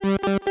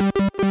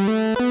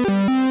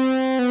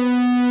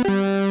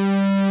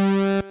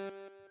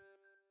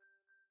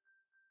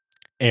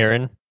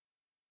Aaron,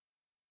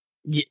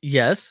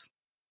 Yes.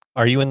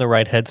 are you in the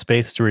right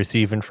headspace to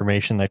receive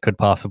information that could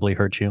possibly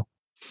hurt you?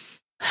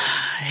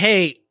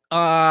 Hey,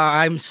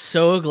 I'm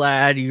so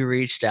glad you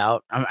reached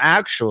out. I'm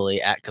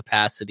actually at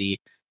capacity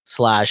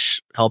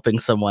slash helping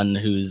someone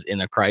who's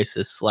in a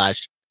crisis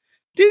slash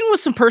dealing with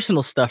some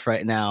personal stuff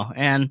right now,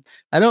 and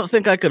I don't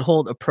think I could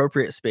hold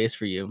appropriate space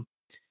for you.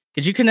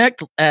 Could you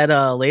connect at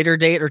a later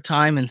date or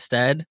time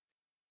instead?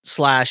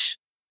 Slash,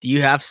 do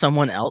you have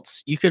someone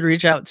else you could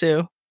reach out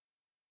to?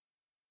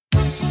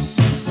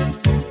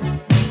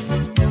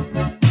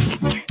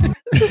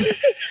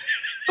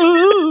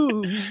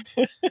 Ooh,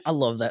 I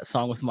love that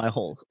song with my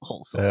whole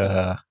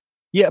soul.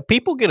 Yeah,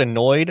 people get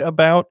annoyed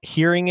about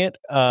hearing it.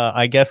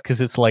 I guess because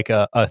it's like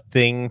a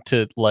thing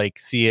to like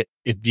see it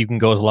if you can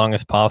go as long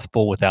as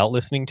possible without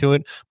listening to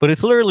it. But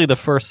it's literally the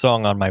first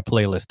song on my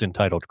playlist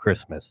entitled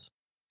Christmas.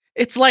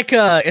 It's like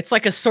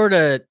a sort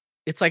of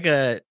it's like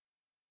a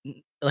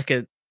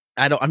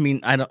I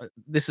don't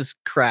this is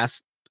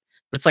crass,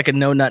 but it's like a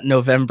No Nut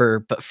November,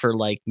 but for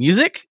like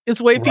music is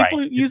the way Right.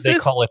 people use They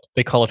this. call it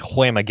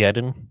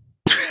Whamageddon.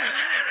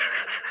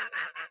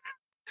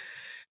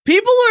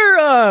 People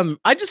are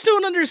I just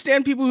don't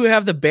understand people who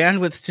have the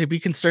bandwidth to be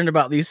concerned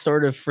about these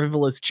sort of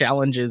frivolous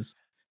challenges.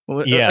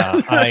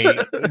 Yeah,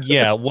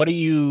 what are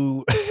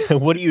you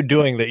what are you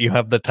doing that you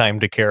have the time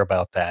to care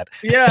about that?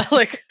 Yeah,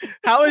 like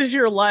how is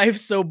your life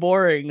so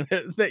boring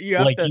that you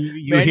have Like to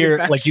you hear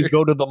like you manufacture?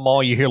 go to the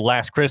mall, you hear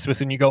Last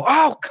Christmas and you go,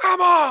 "Oh, come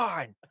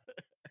on."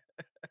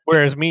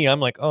 Whereas me, I'm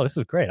like, "Oh, this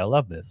is great. I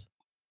love this."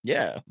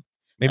 Yeah, I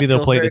Maybe they'll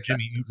feel play the very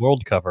Jimmy Eat festive.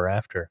 World cover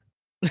after.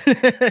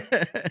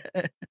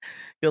 Get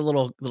a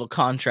little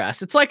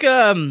contrast. It's like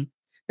a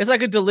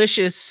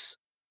delicious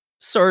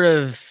sort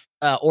of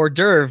hors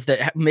d'oeuvre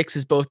that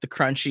mixes both the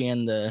crunchy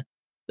and the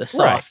Right.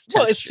 soft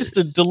Well, it's just a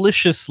textures.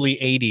 deliciously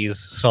 80s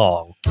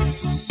song.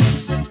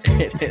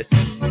 It is.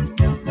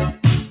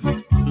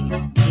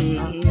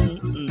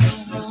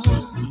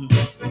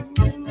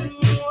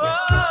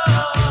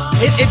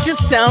 It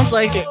just sounds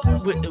like it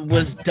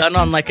was done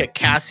on like a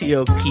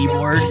Casio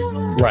keyboard.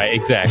 Right,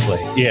 exactly.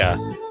 Yeah.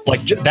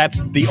 Like that's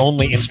the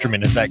only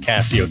instrument is that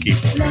Casio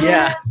keyboard.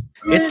 Yeah.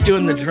 It's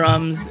doing the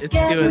drums, it's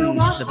doing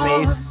the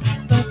bass.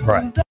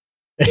 Right.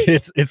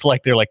 It's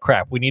like they're like,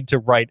 crap, we need to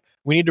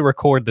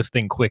record this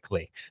thing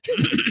quickly.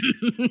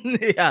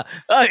 Yeah.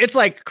 It's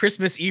like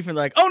Christmas Eve and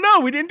like, oh no,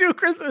 we didn't do a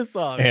Christmas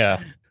song.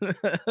 Yeah.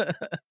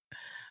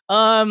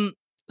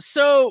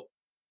 So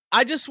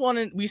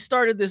we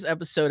started this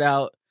episode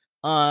out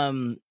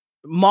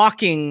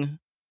mocking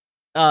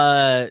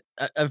a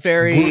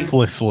very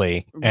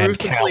Ruthlessly and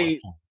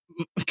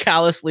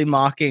callously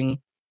mocking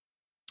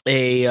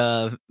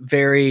a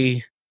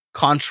very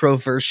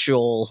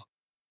controversial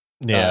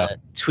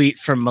tweet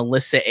from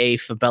Melissa A.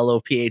 Fabello,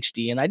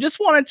 PhD. And I just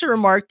wanted to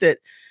remark that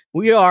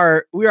we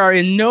are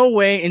in no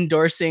way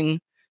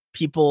endorsing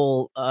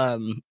people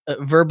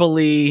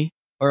verbally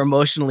or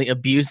emotionally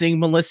abusing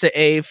Melissa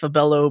A.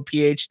 Fabello,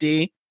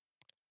 PhD.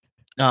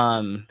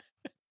 And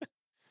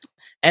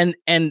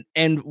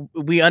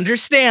we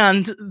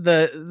understand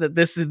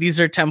these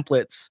are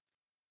templates,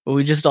 but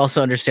we just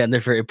also understand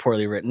they're very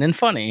poorly written and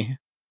funny.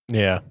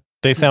 Yeah.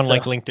 They sound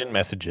like LinkedIn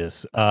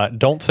messages.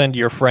 Don't send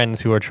your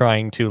friends who are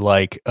trying to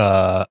like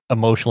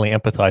emotionally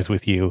empathize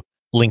with you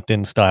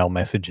LinkedIn style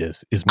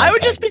messages. I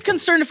would just be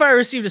concerned if I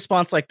received a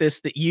response like this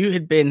that you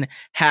had been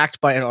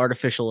hacked by an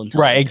artificial intelligence.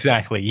 Right,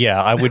 exactly.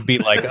 Yeah, I would be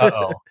like,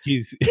 uh-oh,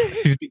 he's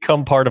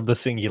become part of the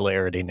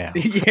singularity now.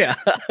 Yeah,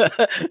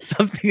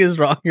 something is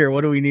wrong here.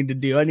 What do we need to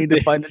do? I need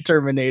to find a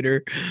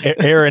Terminator.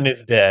 Aaron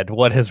is dead.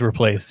 What has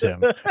replaced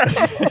him?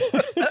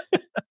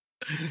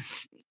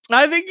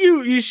 I think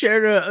you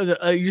shared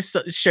you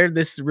shared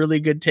this really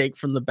good take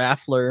from the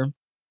Baffler.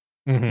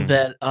 Mm-hmm.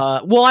 That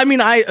well, I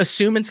mean, I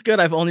assume it's good.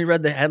 I've only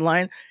read the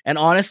headline, and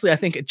honestly, I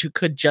think it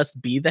could just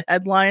be the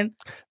headline.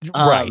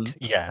 Right.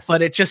 Yes.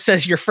 But it just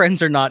says your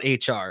friends are not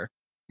HR.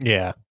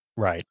 Yeah.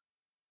 Right.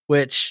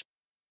 Which,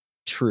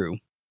 true.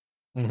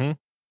 Mm-hmm.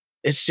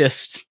 It's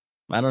just,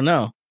 I don't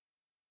know.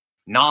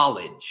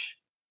 Knowledge.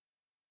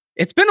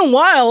 It's been a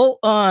while.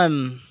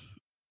 I'm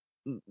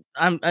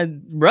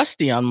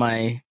rusty on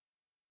my.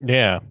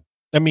 Yeah,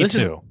 me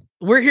too.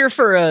 We're here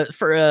for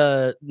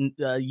a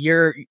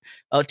year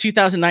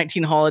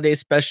 2019 holiday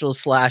special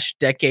 /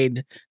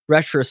 decade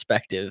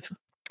retrospective.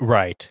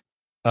 Right.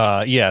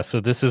 Yeah,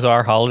 so this is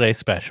our holiday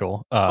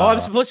special. I'm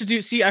supposed to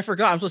do I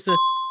forgot. I'm supposed to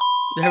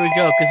there we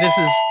go, because this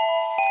is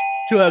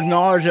to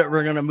acknowledge that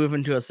we're gonna move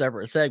into a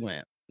separate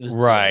segment.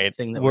 Right.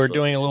 We're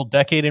doing a little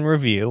decade in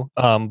review.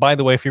 By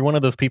the way, if you're one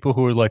of those people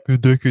who are like, the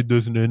decade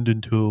doesn't end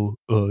until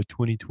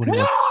 2021.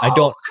 No!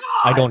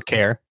 I don't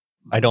care.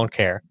 I don't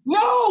care.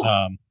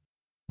 No.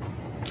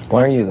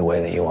 Why are you the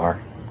way that you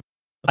are?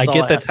 I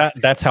get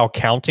that's how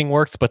counting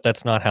works, but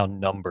that's not how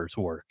numbers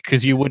work.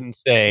 Because you wouldn't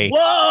say,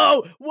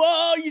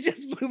 whoa, you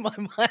just blew my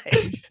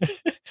mind.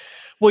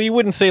 Well, you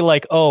wouldn't say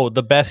like, oh,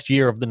 the best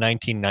year of the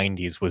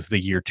 1990s was the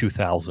year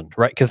 2000,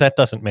 right? Because that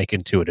doesn't make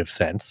intuitive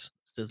sense.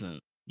 It doesn't.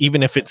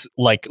 Even if it's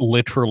like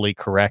literally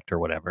correct or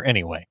whatever.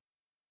 Anyway,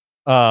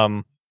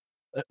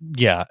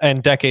 Yeah,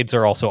 and decades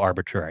are also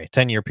arbitrary.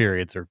 10-year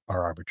periods are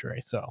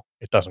arbitrary, so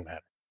it doesn't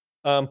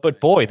matter.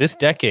 But boy, this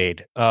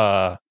decade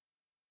kind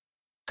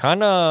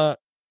of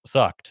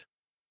sucked.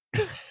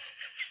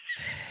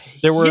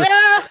 There were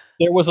Yeah.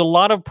 there was a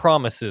lot of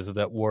promises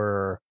that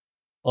were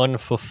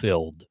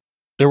unfulfilled.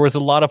 There was a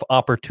lot of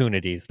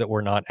opportunities that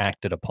were not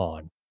acted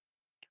upon.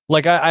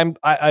 Like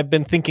I've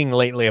been thinking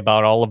lately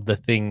about all of the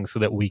things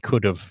that we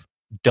could have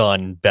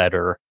done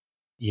better.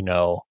 You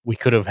know, we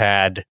could have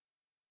had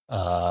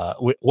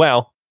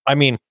well, I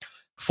mean,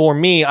 for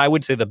me, I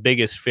would say the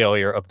biggest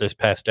failure of this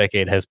past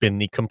decade has been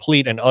the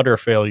complete and utter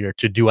failure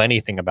to do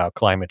anything about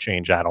climate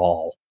change at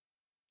all.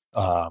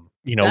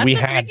 You know, That's we a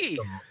had biggie.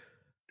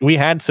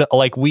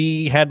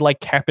 we had like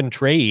cap and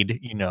trade,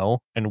 you know,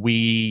 and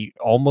we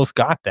almost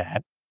got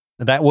that.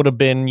 That would have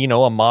been, you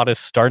know, a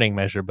modest starting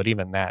measure, but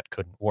even that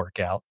couldn't work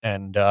out.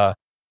 And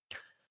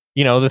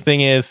you know, the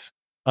thing is,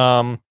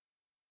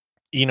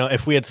 you know,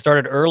 if we had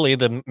started early,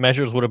 the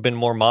measures would have been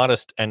more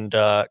modest and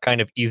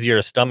kind of easier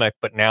to stomach.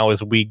 But now,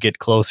 as we get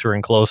closer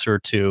and closer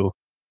to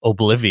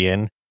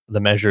oblivion, the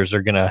measures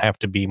are going to have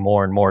to be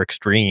more and more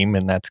extreme,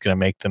 and that's going to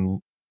make them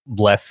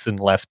less and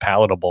less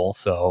palatable.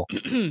 So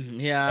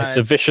Yeah, it's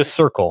a vicious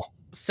circle.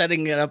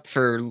 setting it up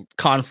for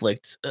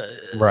conflict,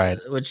 Right.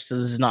 which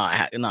is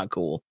not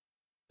cool.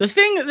 The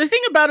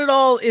thing about it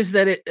all is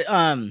that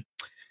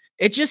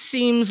it just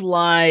seems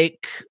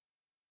like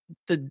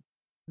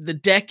the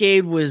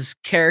decade was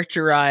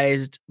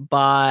characterized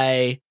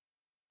by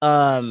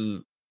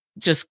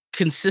just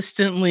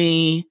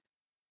consistently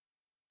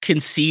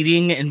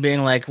conceding and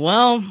being like,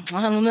 well,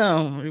 I don't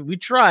know, we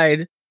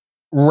tried.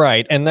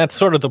 Right. And that's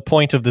sort of the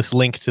point of this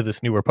link to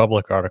this New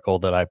Republic article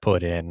that I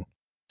put in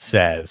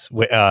says,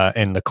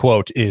 and the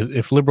quote is,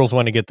 if liberals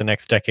want to get the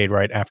next decade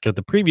right after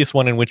the previous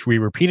one in which we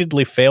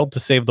repeatedly failed to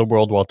save the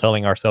world while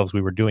telling ourselves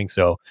we were doing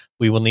so,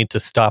 we will need to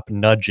stop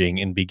nudging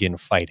and begin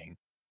fighting.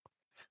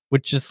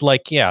 Which is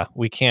like, yeah,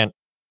 we can't.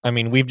 I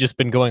mean, we've just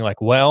been going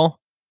like, well,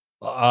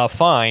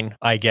 fine,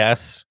 I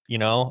guess. You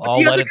know, But I'll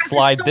the let other it guys are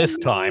slide so this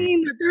time.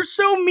 mean. They're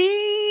so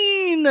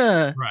mean.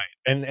 Right.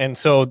 And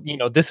so, you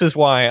know, this is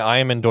why I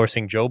am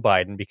endorsing Joe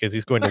Biden, because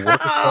he's going to work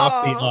across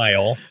the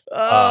aisle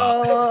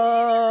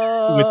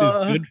with his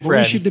good Well,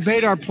 we should friends.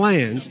 debate our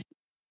plans.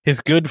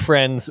 His good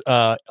friends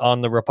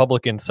on the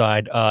Republican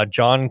side,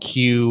 John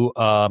Q,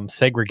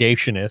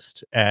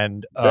 segregationist,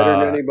 and Better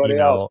than anybody you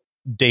know, else.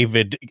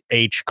 David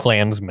H.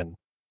 Klansman.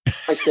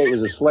 My state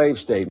was a slave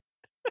state.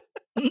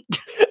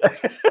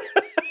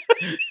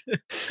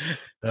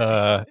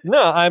 No,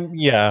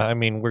 I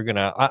mean, we're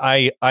gonna.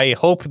 I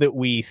hope that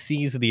we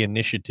seize the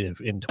initiative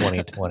in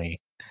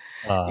 2020.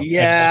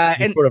 Yeah,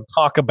 and sort of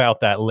talk about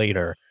that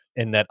later.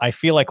 And that I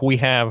feel like we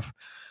have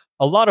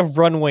a lot of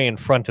runway in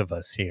front of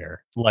us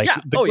here. Like Yeah.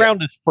 the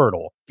ground is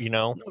fertile, you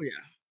know.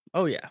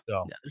 Oh yeah.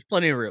 So. Yeah, there's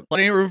plenty of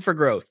room for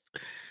growth.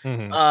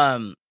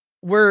 Mhm.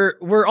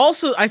 We're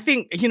also, I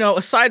think, you know,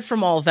 aside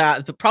from all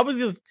that,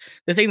 probably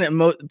the thing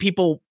that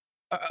people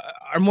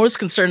are most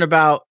concerned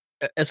about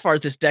as far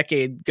as this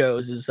decade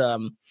goes is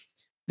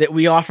that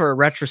we offer a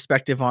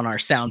retrospective on our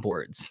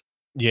soundboards.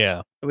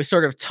 Yeah. We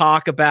sort of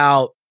talk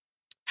about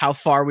how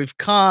far we've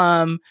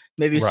come,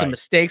 maybe some Right.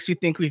 mistakes we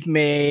think we've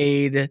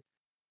made,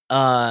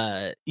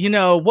 you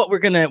know, what we're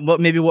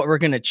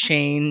gonna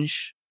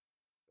change.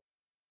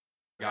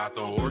 Got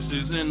the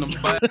horses in the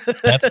back.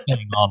 That's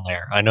staying on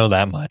there. I know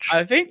that much.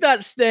 I think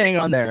that's staying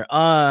on there.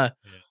 I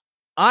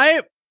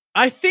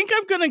think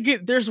I'm gonna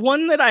get. There's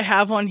one that I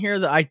have on here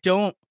that I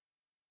don't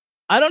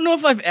know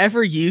if I've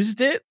ever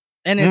used it,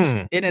 and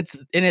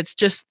it's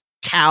just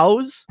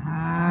cows.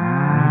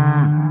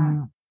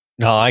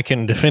 No, I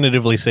can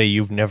definitively say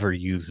you've never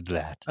used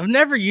that. I've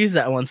never used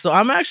that one, so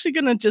I'm actually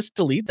gonna just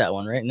delete that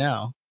one right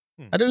now.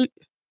 How do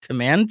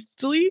command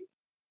delete?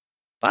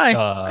 Bye.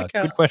 Bye,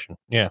 cows. Good question.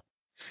 Yeah.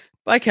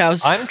 Bye,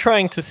 cows. I'm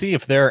trying to see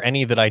if there are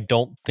any that I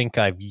don't think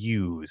I've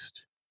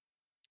used.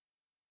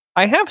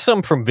 I have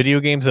some from video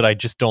games that I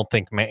just don't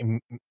think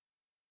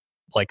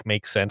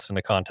make sense in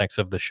the context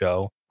of the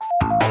show.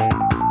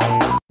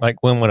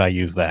 Like, when would I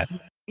use that?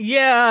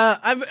 Yeah,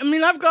 I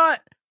mean, I've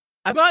got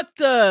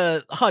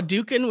the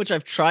Hadouken, which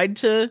I've tried.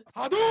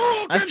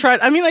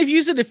 I mean, I've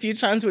used it a few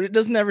times, but it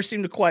doesn't ever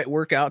seem to quite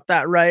work out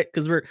that right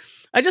because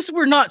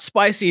we're not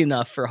spicy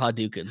enough for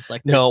Hadoukens.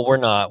 Like, no, we're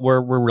not.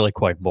 We're really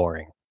quite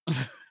boring.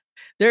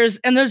 There's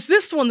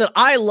this one that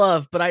I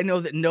love, but I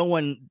know that no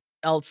one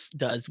else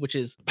does, which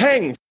is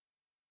Pang.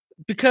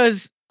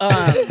 Because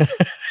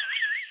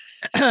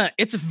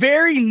it's a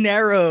very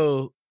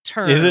narrow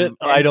term. Is it?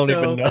 I don't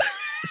even know.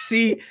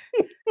 See,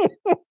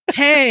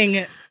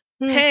 Pang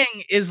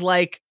is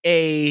like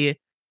a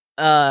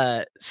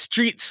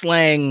street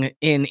slang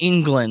in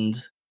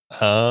England.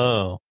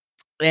 Oh.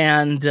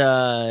 And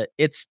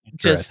it's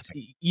just,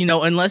 you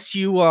know, unless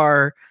you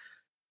are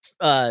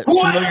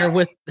familiar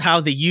with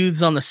how the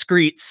youths on the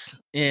streets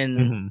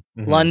in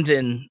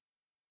London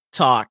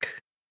talk,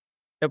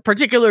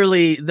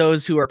 particularly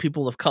those who are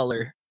people of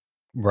color,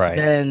 right?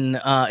 Then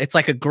it's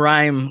like a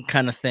grime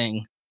kind of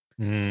thing.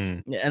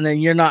 And then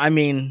you're not, I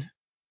mean,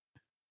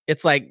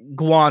 It's like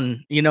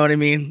guan. You know what I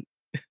mean?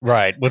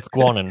 Right. What's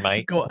guanin',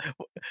 mate?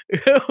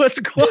 What's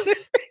guan?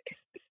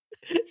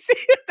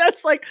 See,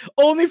 that's like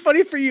only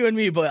funny for you and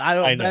me, but I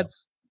don't. I know.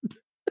 That's.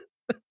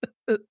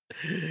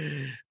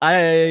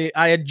 I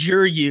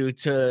adjure you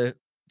to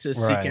seek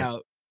Right.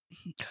 out.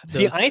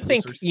 See, I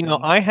think,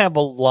 I have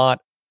a lot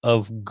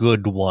of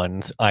good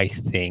ones, I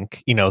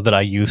think, that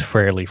I use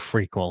fairly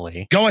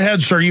frequently. Go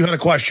ahead, sir. You had a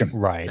question.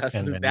 Right. That's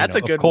and a- then, that's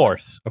a good Of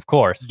course. Of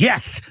course.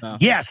 Yes, Oh.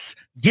 yes,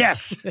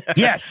 yes,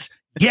 yes,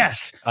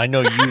 yes. I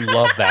know you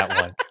love that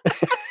one.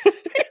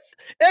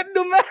 And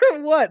no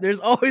matter what, there's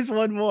always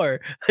one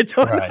more. I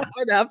don't know Right. how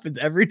it happens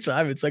every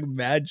time. It's like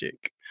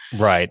magic.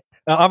 Right.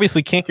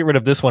 Obviously, can't get rid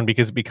of this one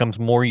because it becomes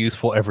more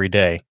useful every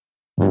day.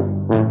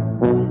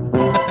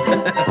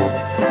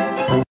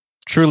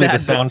 Truly Sad,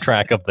 the but-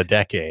 soundtrack of the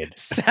decade.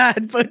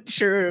 Sad but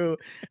true.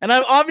 And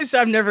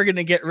I'm never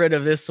gonna get rid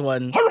of this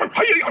one,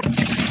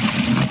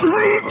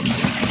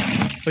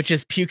 which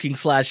is puking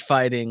 /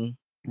 fighting.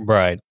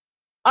 Right.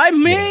 I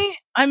may.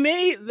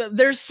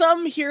 There's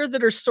some here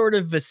that are sort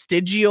of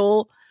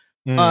vestigial,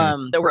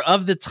 Mm. that were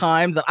of the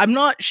time that I'm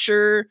not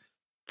sure.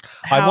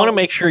 I want to how-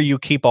 make sure you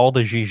keep all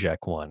the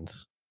Zizek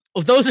ones.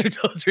 Oh, those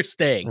are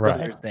staying. Those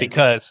Right. are staying.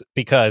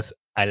 Because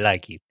I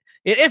like you.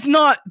 If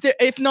not,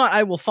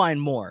 I will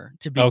find more.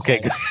 To be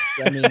Okay, quite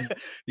honest. I mean,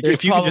 there's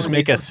If you could just probably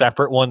make a some-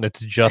 separate one that's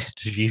just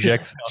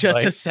Zizek. just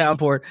a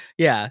soundboard.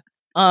 Yeah.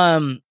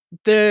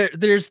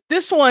 There's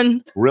this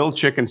one. Grilled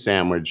chicken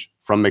sandwich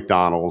from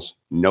McDonald's,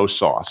 no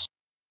sauce.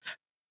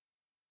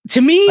 To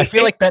me, I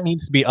feel like that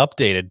needs to be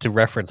updated to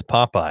reference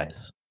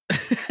Popeyes.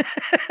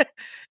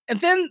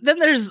 and then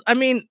there's, I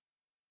mean,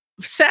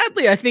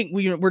 sadly, I think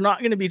we're not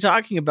going to be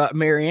talking about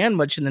Marianne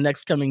much in the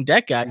next coming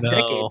decade.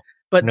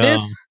 But no.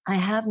 this, I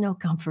have no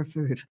comfort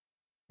food.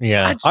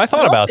 Yeah, just I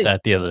thought love about it.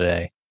 that the other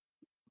day.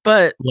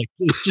 but Like,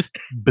 it's just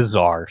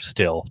bizarre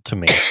still to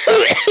me.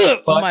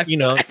 oh But, my, you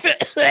know,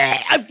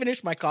 I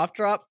finished my cough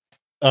drop,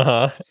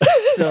 uh-huh.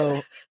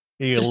 so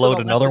You Just load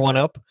so another one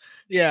up,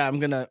 yeah, I'm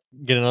gonna.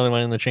 get another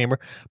one in the chamber.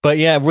 But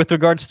yeah, with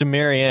regards to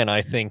Marianne,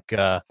 I think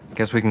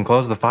Guess we can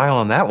close the file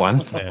on that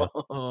one.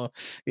 yeah.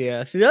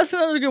 Yeah, see, that's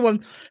another good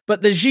one.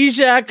 But the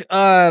Zizek,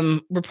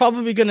 we're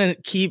probably gonna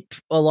keep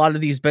a lot of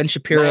these Ben My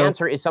Shapiro.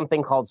 answer is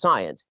something called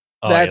science.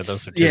 Oh, yeah, That's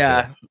those are too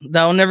yeah,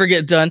 that'll never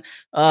get done.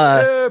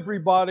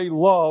 Everybody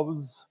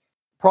loves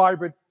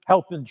private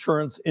health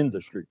insurance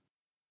industry.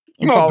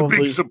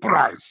 Probably-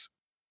 surprise.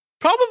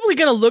 Probably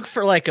gonna look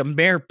for like a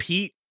Mayor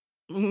Pete.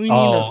 We need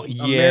Oh, a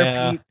yeah.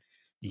 Mayor Pete,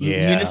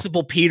 Yeah.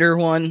 Municipal Peter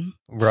one.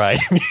 Right.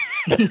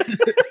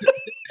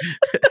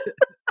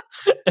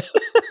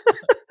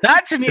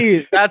 That to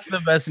me, that's the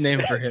best name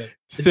for him.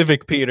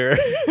 Civic Peter.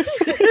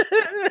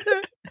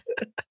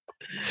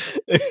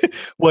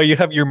 Well, you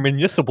have your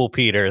municipal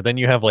Peter, then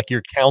you have like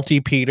your county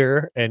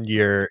Peter and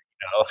your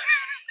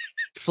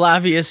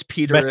Flavius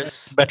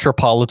Peterus,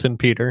 metropolitan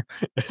Peter.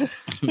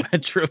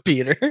 Metro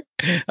Peter.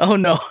 Oh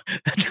no,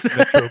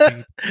 Metro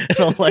Pete. I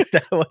don't like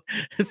that one.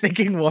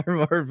 Thinking more and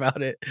more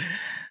about it. Do you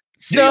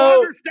So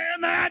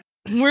understand that?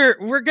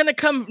 we're gonna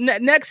come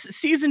next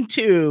season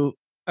 2,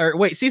 or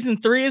wait, season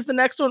 3 is the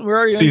next one. We're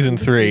already on Season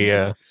 3, season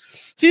yeah.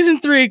 Season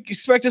 3.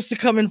 Expect us to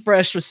come in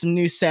fresh with some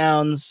new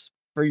sounds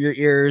for your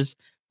ears.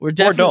 We're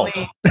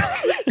definitely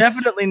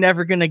definitely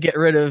never gonna get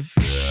rid of.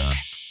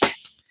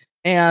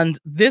 And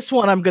this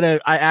one, I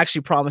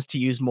actually promise to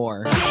use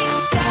more.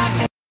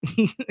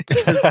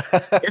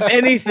 If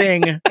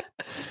anything,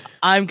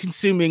 I'm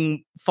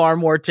consuming far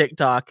more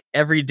TikTok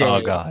every day.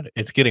 Oh god,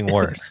 it's getting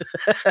worse.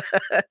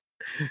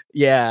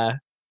 Yeah.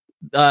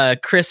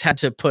 Chris had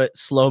to put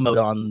slow mode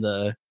on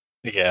the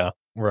Yeah,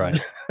 right.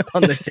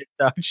 on the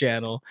TikTok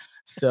channel.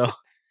 So,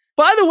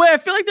 by the way, I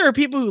feel like there are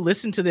people who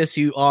listen to this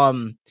who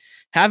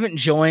haven't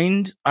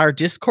joined our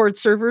Discord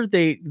server.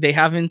 They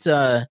haven't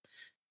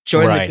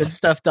joined Right. the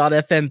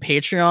goodstuff.fm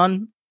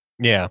Patreon.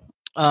 Yeah.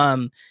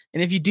 And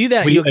if you do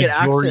that, We you'll get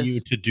adjure access.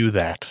 you to do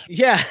that.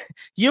 Yeah,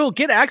 you'll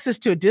get access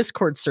to a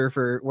Discord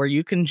server where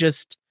you can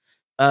just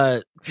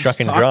Shuck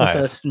and talk jive.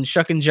 with us and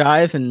shuck and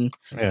jive and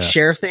Yeah.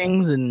 share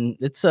things, and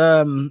it's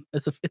a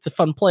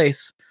fun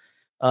place.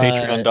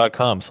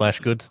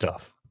 Patreon.com/good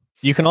stuff.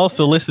 You can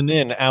also listen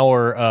in.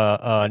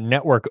 Our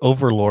network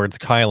overlords,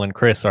 Kyle and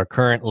Chris, are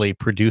currently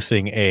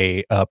producing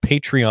a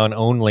Patreon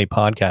only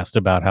podcast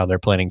about how they're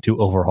planning to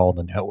overhaul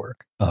the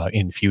network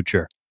in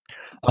future.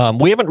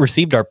 We haven't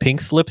received our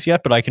pink slips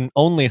yet, but I can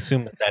only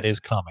assume that is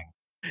coming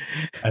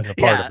as a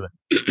part of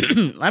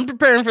it. I'm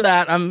preparing for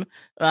that. I'm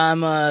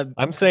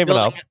I'm saving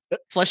up.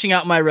 fleshing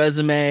out my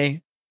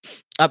resume,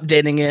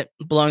 updating it,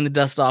 blowing the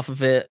dust off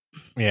of it.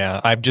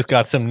 Yeah, I've just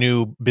got some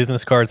new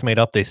business cards made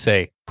up. They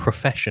say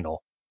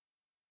professional.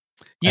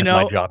 You as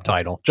know, my job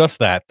title. Just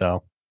that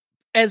though.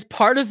 as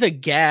part of a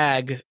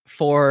gag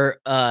for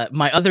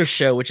my other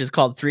show, which is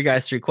called 3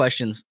 Guys 3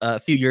 Questions, a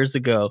few years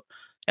ago,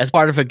 as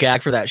part of a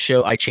gag for that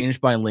show, I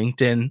changed my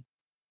LinkedIn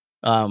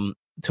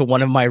to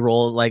one of my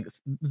roles, like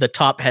the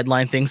top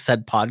headline thing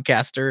said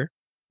podcaster.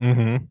 Mm-hmm.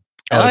 And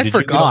I did you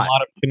get forgot. a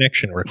lot of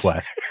connection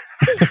requests.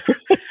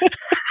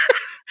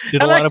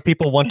 Did a And lot of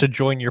people want to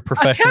join your I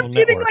professional kept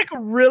getting network?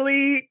 like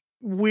really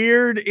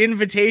weird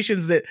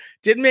invitations that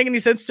didn't make any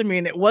sense to me,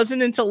 and it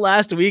wasn't until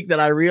last week that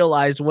I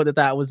realized what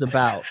that was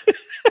about.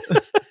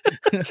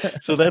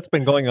 So that's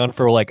been going on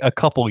for like a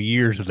couple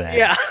years then.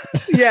 Yeah,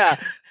 yeah.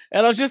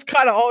 And I was just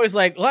kind of always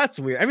like, well, that's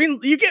weird. I mean,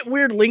 you get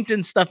weird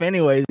LinkedIn stuff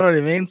anyways, you know what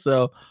I mean?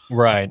 So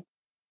Right.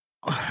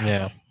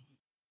 Yeah.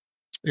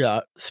 yeah.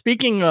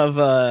 Speaking of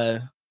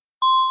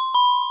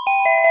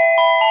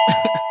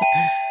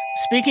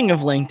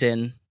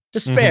LinkedIn,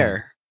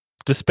 despair.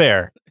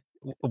 Despair,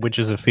 which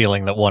is a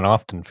feeling that one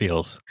often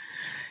feels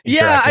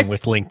Yeah, interacting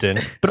with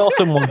LinkedIn, but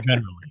also more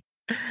generally.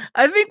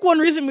 I think one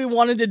reason we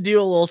wanted to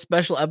do a little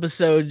special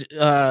episode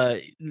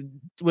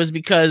was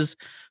because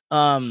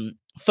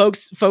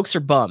folks are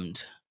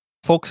bummed.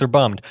 Folks are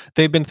bummed.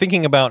 They've been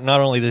thinking about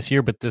not only this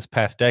year, but this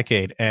past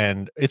decade,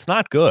 and it's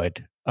not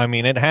good. I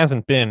mean,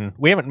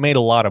 we haven't made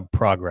a lot of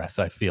progress,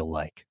 I feel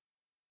like.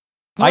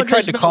 I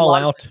tried to call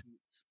out.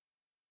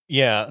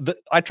 Yeah,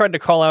 I tried to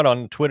call out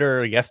on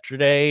Twitter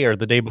yesterday or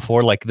the day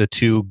before, like the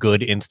two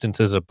good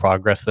instances of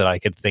progress that I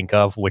could think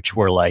of, which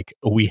were like,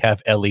 we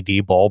have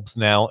LED bulbs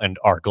now and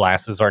our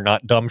glasses are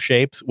not dumb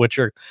shapes, which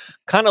are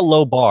kind of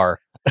low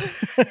bar.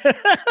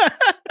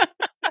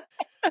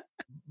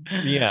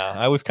 Yeah,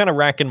 I was kind of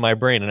racking my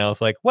brain and I was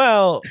like,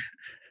 well,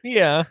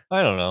 yeah,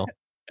 I don't know.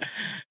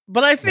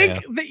 But I think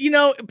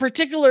that,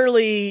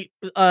 particularly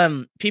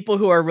people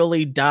who are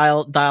really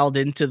dialed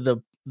into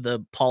the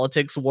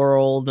politics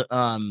world,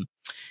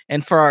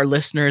 and for our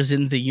listeners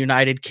in the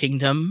United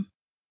Kingdom,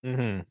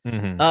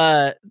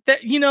 that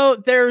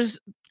there's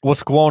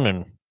what's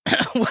going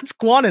what's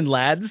going on,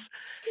 lads.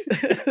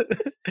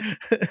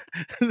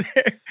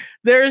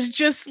 There's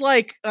just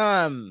like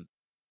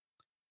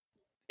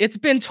it's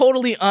been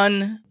totally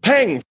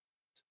Ping.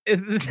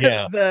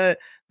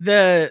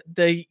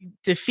 the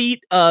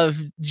defeat of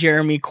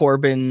Jeremy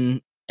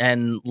Corbyn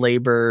and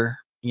Labour,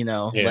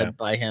 led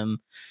by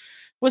him,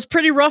 was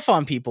pretty rough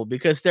on people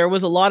because there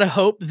was a lot of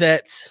hope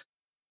that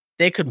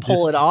they could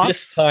pull it off.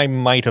 This time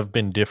might have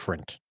been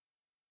different.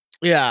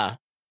 Yeah.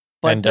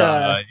 But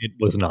it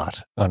was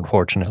not,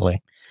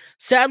 unfortunately.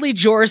 Sadly,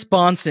 Joris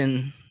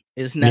Bonson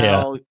is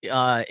now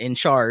in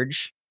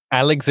charge.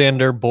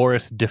 Alexander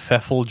Boris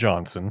DePfeffel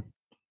Johnson.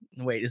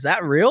 Wait, is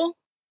that real?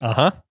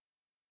 Uh-huh.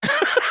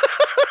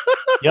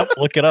 Yep,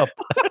 look it up.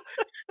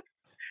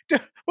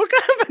 What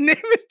kind of a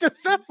name is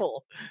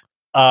DePfeffel?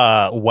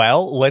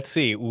 Well, let's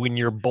see. When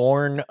you're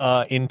born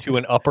into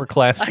an upper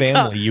class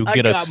family, you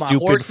get a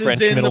stupid French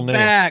middle name.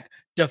 Back.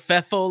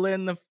 DePfeffel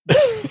in the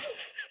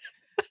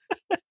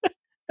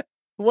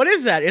What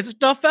is that? It's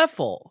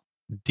DePfeffel.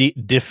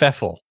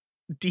 DePfeffel.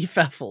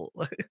 DePfeffel.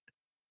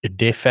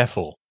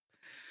 DePfeffel.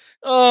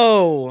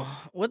 Oh,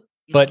 what?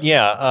 But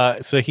yeah,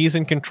 so he's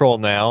in control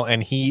now,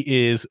 and he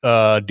is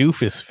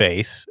doofus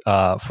face,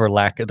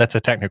 that's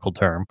a technical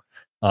term.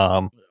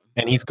 And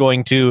he's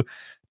going to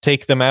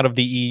take them out of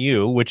the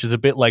EU, which is a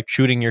bit like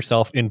shooting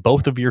yourself in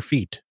both of your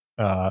feet.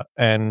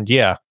 And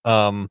yeah,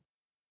 well,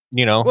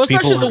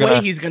 especially the way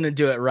he's gonna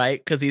do it,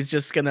 right? Because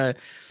he's gonna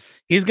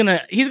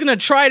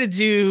try to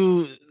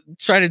do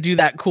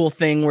that cool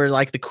thing where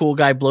like the cool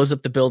guy blows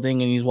up the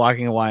building and he's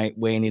walking away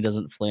and he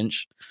doesn't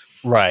flinch.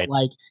 Right.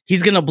 Like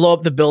he's going to blow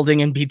up the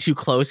building and be too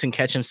close and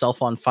catch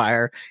himself on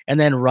fire and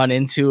then run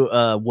into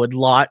a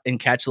woodlot and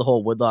catch the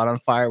whole woodlot on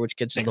fire, which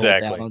catches the whole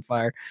town on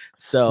fire.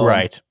 So,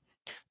 right.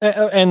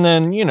 And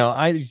then,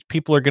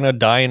 people are going to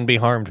die and be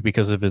harmed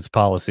because of his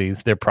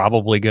policies. They're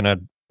probably going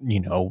to,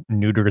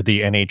 neuter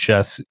the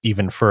NHS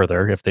even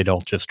further if they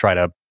don't just try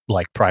to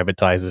like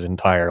privatize it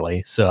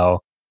entirely.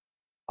 So,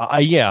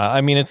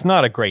 I mean, it's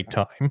not a great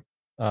time.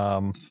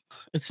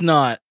 It's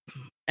not.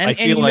 And, I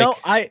feel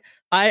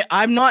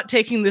I'm not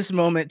taking this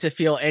moment to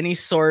feel any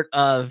sort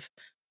of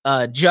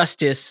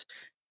justice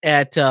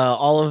at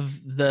all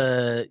of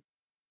the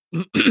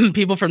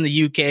people from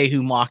the UK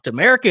who mocked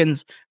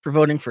Americans for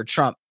voting for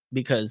Trump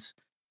because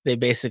they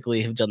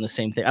basically have done the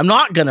same thing. I'm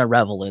not going to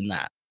revel in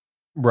that.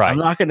 Right. I'm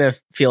not going to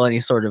feel any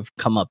sort of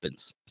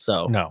comeuppance.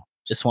 So no,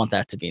 just want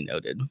that to be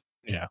noted.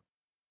 Yeah.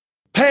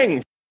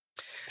 Ping.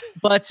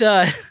 But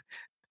maybe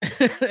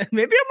I'm going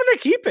to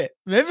keep it.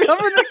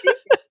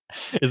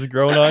 Is it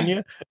growing on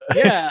you?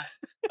 Yeah.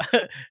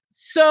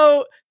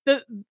 So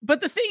the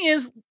thing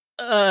is,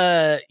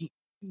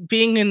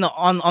 being in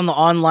on the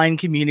online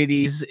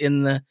communities,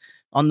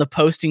 on the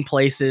posting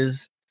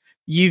places,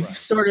 you've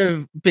sort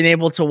of been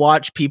able to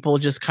watch people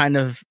just kind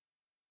of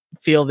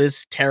feel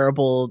this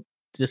terrible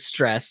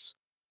distress,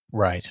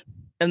 right?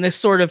 And this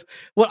sort of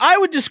what I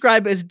would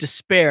describe as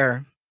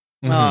despair,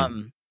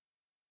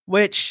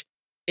 which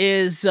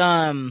is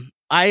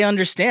I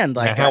understand.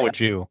 Like, how would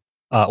you?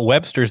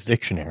 Webster's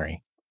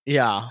Dictionary.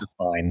 Yeah.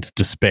 Defines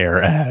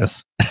despair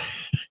as.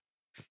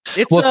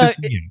 It's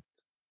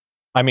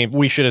I mean,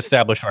 we should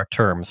establish our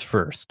terms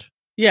first.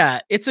 Yeah,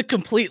 it's a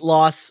complete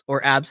loss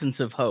or absence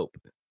of hope.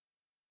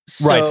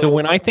 Right. So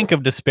when I think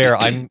of despair,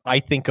 I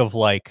think of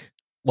like,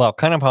 well,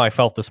 kind of how I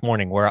felt this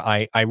morning, where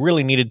I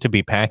really needed to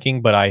be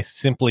packing, but I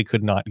simply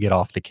could not get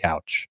off the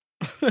couch.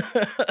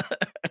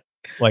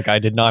 Like I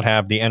did not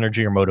have the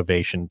energy or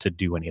motivation to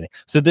do anything.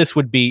 So this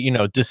would be,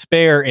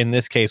 despair in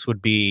this case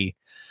would be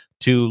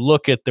to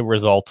look at the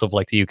results of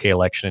like the UK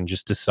election and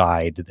just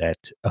decide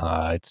that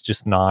it's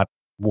just not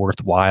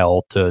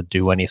worthwhile to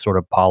do any sort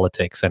of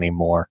politics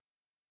anymore.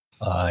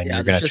 And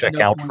you're going to check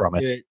out from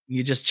it.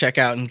 You just check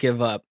out and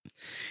give up.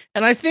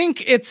 And I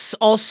think it's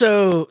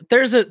also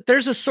there's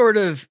a sort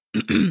of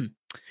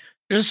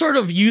there's a sort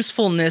of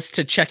usefulness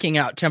to checking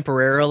out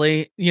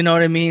temporarily. You know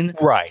what I mean?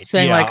 Right.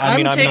 Saying yeah,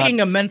 I'm taking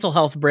a mental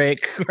health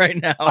break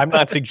right now. I'm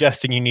not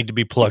suggesting you need to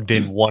be plugged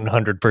in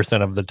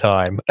 100% of the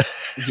time.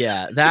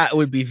 Yeah, that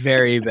would be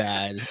very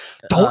bad.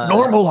 Don't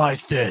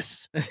normalize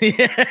this.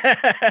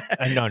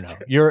 Yeah. No.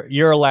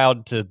 You're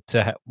allowed to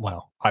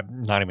well,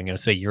 I'm not even going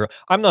to say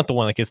I'm not the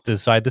one that gets to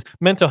decide this.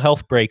 Mental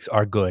health breaks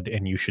are good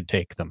and you should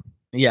take them.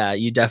 Yeah,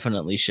 you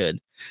definitely should.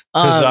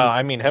 Because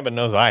heaven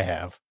knows I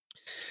have.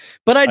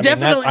 But I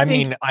definitely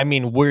think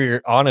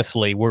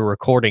we're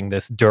recording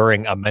this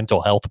during a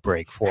mental health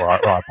break for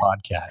our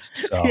podcast.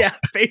 So yeah,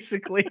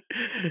 basically.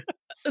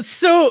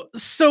 So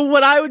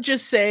what I would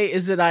just say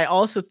is that I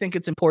also think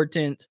it's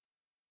important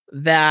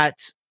that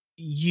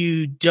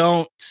you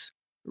don't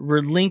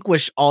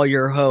relinquish all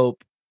your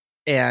hope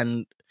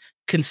and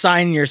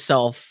consign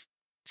yourself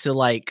to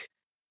like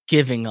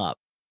giving up.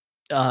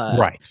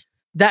 Right.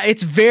 That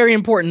it's very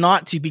important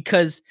not to,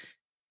 because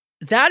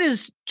that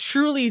is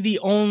truly the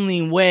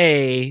only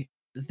way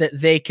that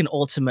they can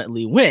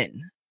ultimately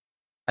win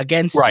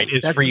against you. Right, you.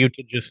 is for you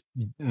to just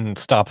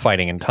stop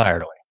fighting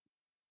entirely.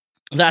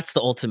 That's the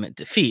ultimate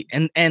defeat.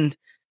 And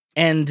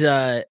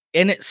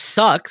it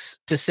sucks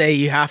to say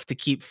you have to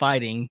keep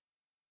fighting.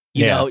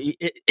 You know,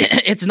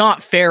 it's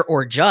not fair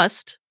or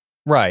just.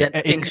 Right.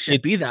 That things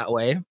should be that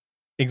way.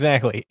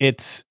 Exactly.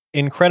 It's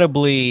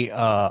incredibly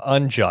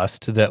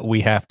unjust that we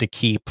have to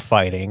keep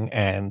fighting,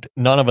 and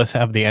none of us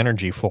have the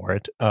energy for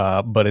it.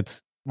 But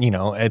it's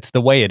it's the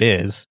way it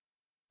is,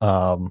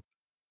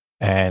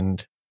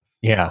 and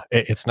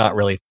it's not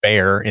really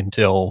fair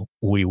until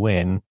we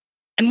win.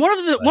 And one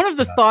of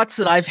the thoughts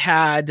that I've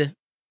had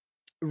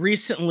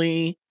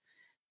recently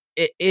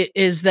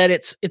is that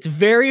it's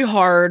very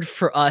hard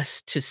for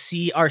us to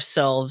see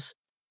ourselves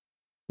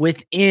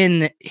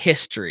within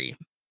history.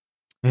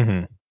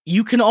 Mm-hmm.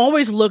 You can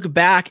always look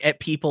back at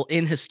people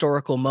in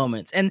historical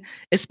moments, and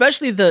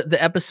especially the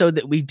episode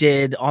that we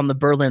did on the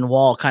Berlin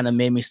Wall kind of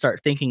made me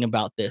start thinking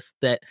about this,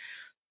 that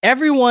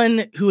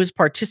everyone who is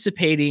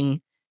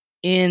participating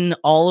in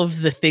all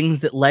of the things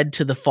that led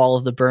to the fall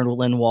of the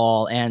Berlin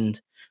Wall and,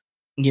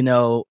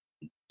 the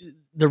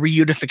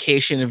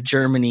reunification of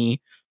Germany,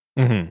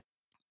 mm-hmm.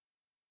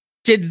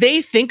 Did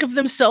they think of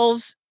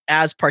themselves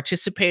as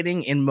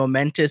participating in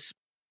momentous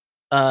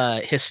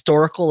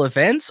historical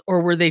events,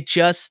 or were they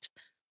just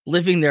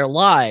living their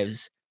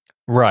lives?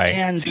 Right.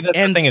 And see, that's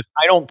the thing is,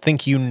 I don't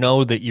think you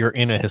know that you're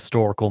in a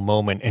historical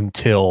moment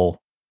until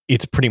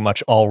it's pretty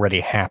much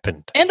already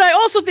happened. And I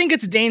also think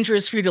it's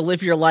dangerous for you to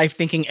live your life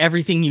thinking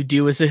everything you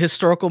do is a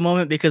historical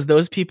moment, because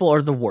those people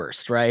are the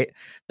worst, right?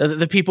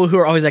 The people who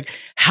are always like,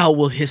 how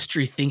will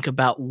history think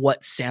about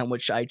what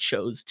sandwich I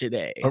chose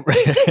today?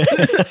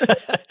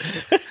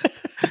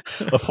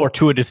 A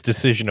fortuitous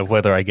decision of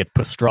whether I get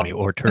pastrami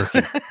or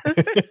turkey.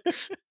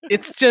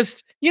 It's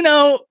just,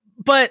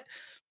 but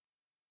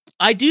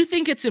I do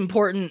think it's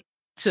important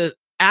to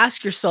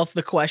ask yourself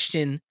the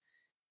question,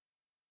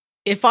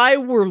 if I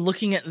were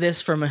looking at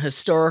this from a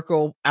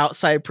historical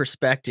outside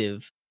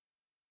perspective,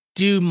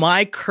 do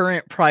my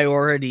current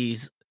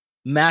priorities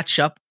match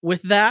up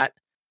with that?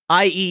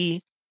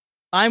 i.e.,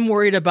 I'm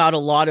worried about a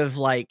lot of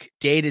like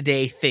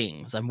day-to-day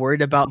things. I'm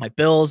worried about my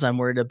bills. I'm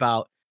worried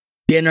about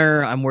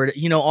dinner. I'm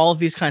worried, all of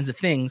these kinds of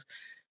things.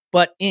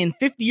 But in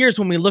 50 years,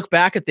 when we look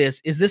back at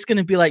this, is this going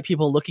to be like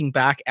people looking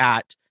back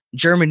at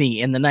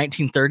Germany in the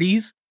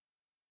 1930s?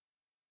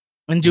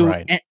 And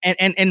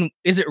and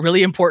is it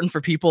really important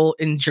for people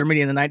in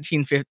Germany in the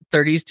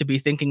 1930s to be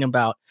thinking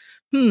about,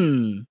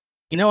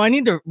 I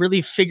need to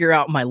really figure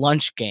out my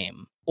lunch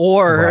game?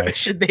 Or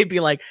should they be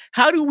like,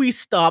 how do we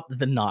stop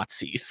the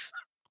Nazis?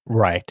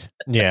 Right.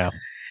 Yeah.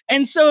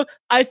 And so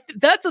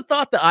that's a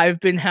thought that I've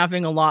been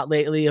having a lot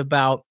lately,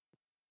 about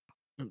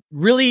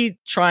really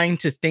trying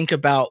to think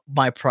about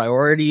my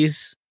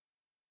priorities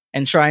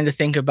and trying to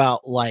think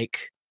about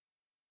like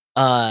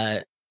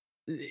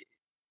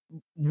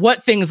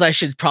what things I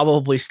should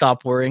probably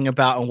stop worrying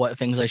about and what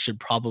things I should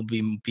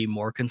probably be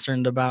more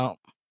concerned about.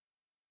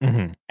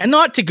 Mm-hmm. And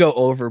not to go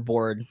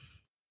overboard,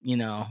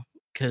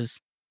 because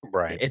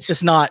it's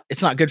just not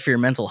good for your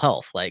mental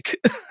health. Like,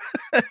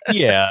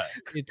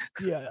 everything.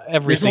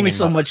 There's only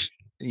so much.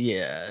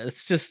 Yeah,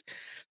 it's just,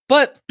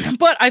 but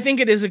I think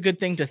it is a good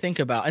thing to think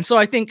about. And so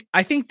I think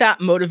that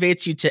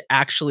motivates you to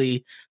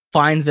actually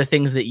find the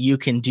things that you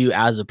can do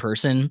as a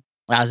person,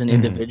 as an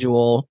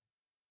individual,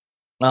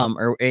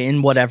 or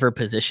in whatever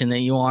position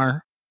that you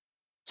are.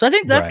 So I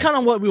think that's kind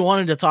of what we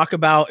wanted to talk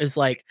about, is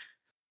like,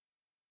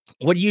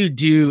 what do you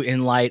do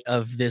in light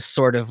of this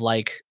sort of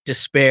like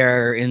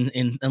despair,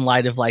 in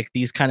light of like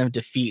these kind of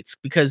defeats?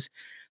 Because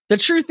the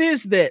truth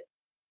is that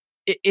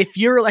if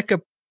you're like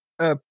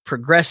a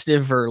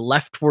progressive or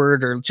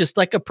leftward or just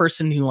like a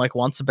person who like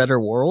wants a better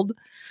world,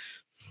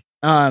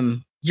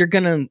 you're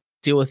gonna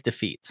deal with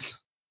defeats.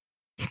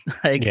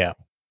 Like, Yeah.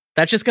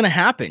 that's just gonna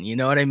happen. You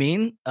know what I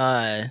mean?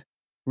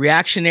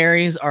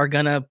 Reactionaries are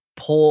gonna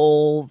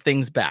pull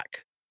things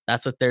back.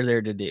 That's what they're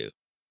there to do.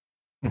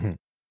 Mhm.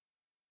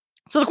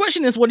 So the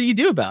question is, what do you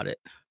do about it?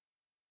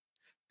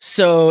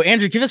 So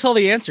Andrew, give us all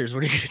the answers.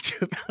 What are you gonna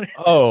do about it?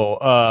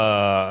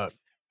 Oh,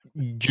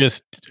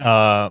 just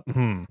well,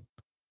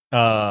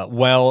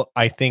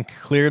 I think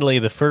clearly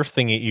the first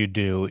thing that you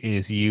do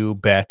is you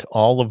bet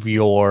all of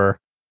your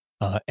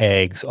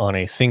eggs on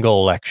a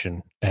single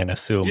election and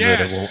assume that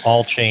it will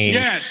all change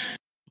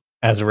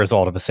as a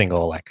result of a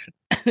single election.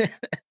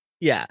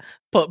 Yeah,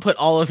 put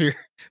all of your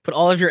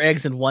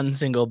eggs in one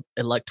single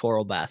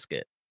electoral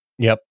basket.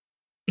 Yep.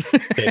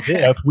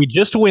 If we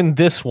just win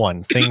this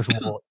one, things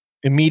will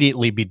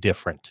immediately be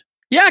different.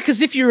 Yeah,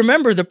 because if you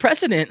remember, the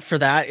precedent for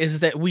that is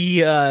that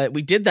we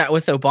did that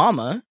with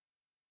Obama.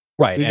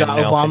 Right. We and got now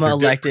things Obama are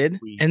elected,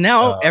 different. and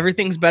now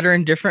everything's better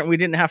and different. We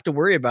didn't have to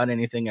worry about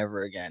anything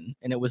ever again,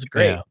 and it was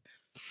great. Yeah.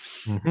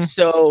 Mhm.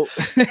 So,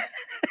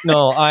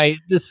 No, I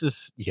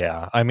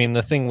mean,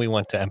 the thing we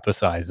want to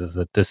emphasize is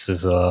that this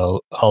is a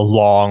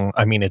long,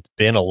 I mean, it's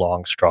been a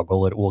long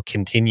struggle. It will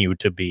continue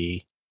to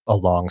be a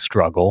long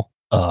struggle.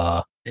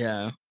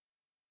 yeah.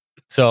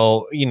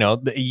 So,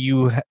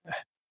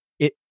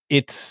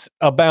 it's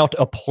about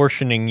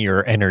apportioning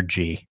your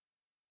energy,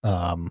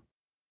 And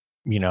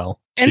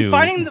to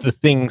finding the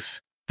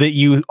things that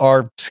you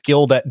are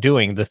skilled at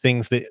doing,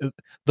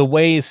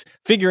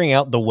 figuring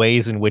out the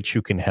ways in which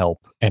you can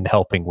help and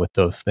helping with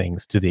those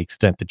things to the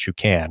extent that you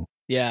can.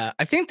 Yeah,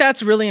 I think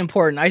that's really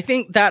important. I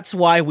think that's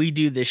why we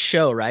do this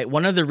show, right?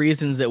 One of the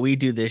reasons that we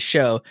do this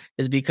show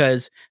is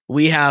because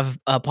we have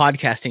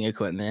podcasting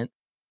equipment.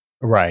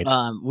 Right.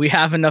 We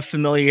have enough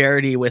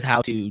familiarity with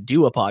how to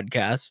do a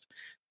podcast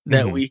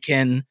that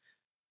Mhm.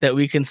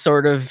 we can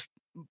sort of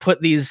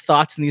put these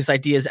thoughts and these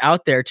ideas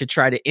out there to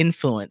try to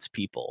influence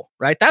people,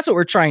 right? That's what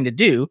we're trying to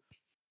do.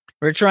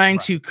 We're trying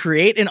to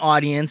create an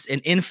audience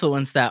and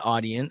influence that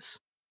audience.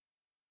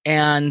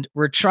 And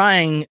we're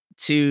trying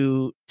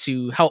to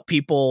help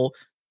people.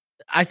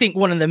 I think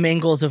one of the main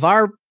goals of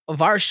our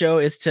show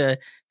is to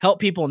help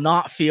people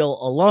not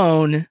feel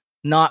alone,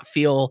 not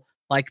feel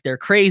like they're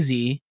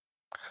crazy.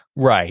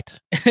 Right.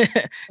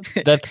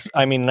 That's,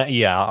 I mean,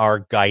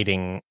 our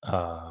guiding,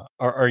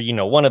 or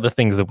one of the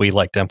things that we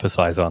like to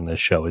emphasize on this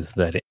show is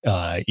that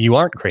you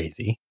aren't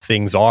crazy.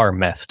 Things are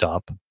messed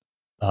up.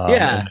 And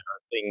there are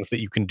things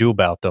that you can do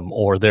about them,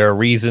 or there are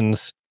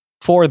reasons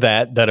for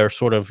that are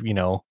sort of,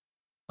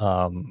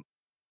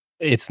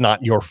 it's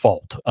not your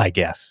fault, I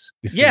guess.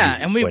 Yeah,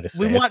 and we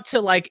want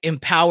to like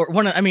empower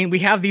we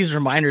have these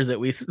reminders that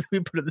we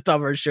put at the top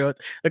of our show.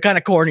 They're kind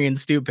of corny and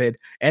stupid,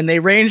 and they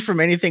range from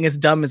anything as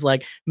dumb as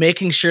like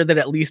making sure that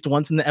at least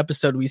once in the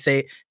episode we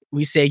say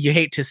you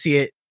hate to see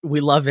it,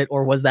 we love it,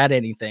 or was that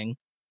anything?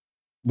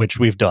 Which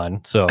we've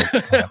done. So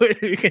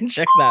you can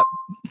check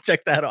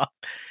that off.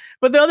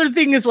 But the other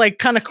thing is like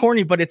kind of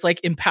corny, but it's like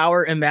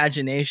empower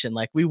imagination.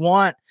 Like we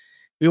want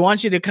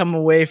you to come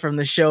away from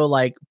the show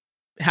like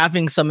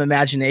having some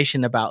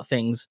imagination about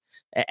things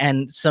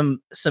and some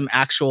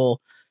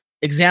actual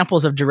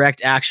examples of direct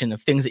action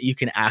of things that you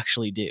can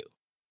actually do.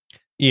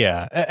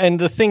 Yeah, and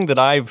the thing that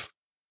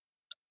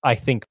I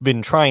think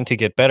been trying to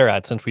get better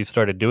at since we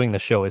started doing the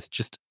show is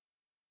just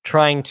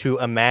trying to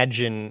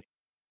imagine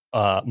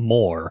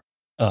more,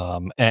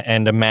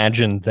 and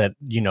imagine that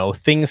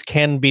things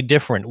can be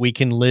different. We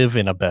can live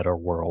in a better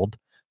world.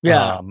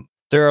 Yeah,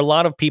 there are a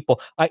lot of people.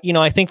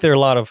 I think there are a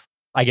lot of.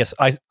 I guess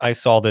I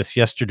saw this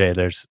yesterday.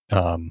 There's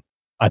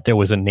there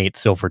was a Nate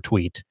Silver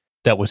tweet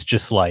that was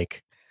just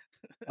like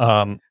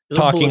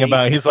talking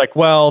about, he's like,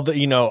 well,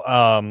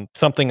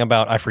 something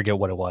about, I forget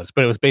what it was,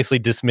 but it was basically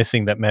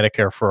dismissing that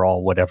Medicare for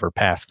all would ever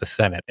pass the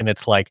Senate. And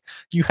it's like,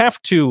 you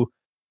have to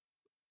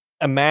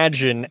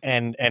imagine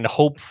and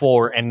hope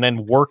for and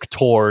then work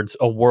towards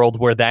a world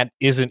where that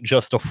isn't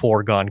just a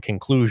foregone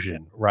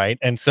conclusion, right?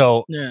 And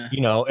so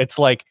it's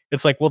like,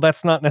 well,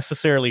 that's not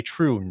necessarily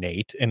true,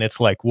 Nate. And it's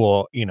like,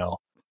 well,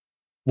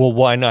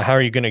 why not? How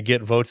are you going to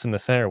get votes in the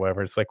Senate or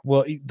whatever? It's like,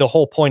 well, the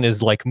whole point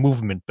is like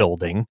movement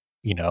building,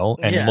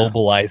 and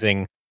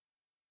mobilizing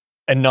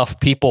enough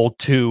people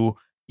to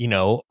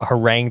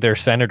harangue their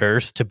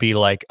senators to be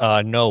like,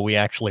 no, we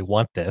actually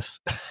want this.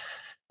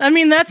 I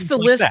mean, that's the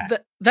list.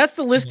 That's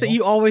the list that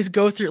you always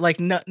go through.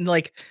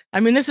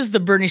 This is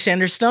the Bernie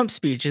Sanders stump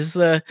speech. Is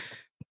the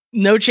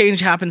no change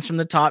happens from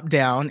the top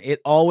down. It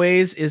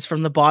always is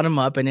from the bottom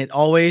up, and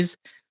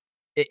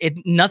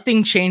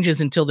nothing changes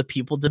until the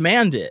people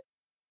demand it.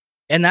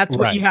 And that's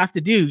what you have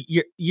to do.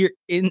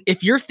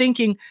 If you're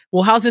thinking,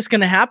 well, how's this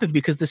going to happen?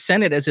 Because the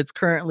Senate, as it's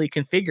currently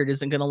configured,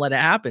 isn't going to let it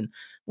happen.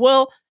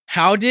 Well,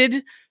 how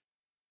did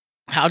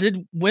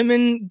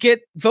women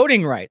get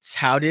voting rights?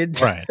 How did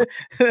the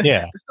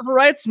civil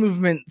rights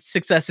movement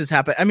successes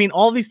happen? I mean,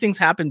 all these things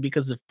happen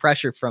because of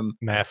pressure from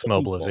mass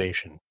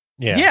mobilization.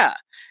 Yeah.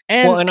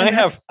 And I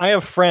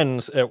have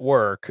friends at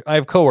work. I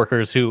have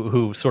coworkers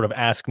who sort of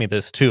ask me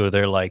this too.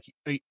 They're like,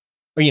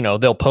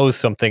 they'll post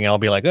something and I'll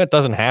be like, it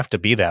doesn't have to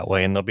be that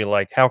way. And they'll be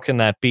like, how can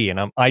that be?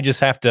 And I just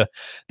have to,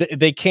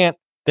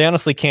 they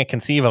honestly can't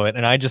conceive of it.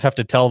 And I just have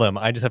to tell them,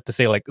 I just have to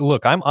say like,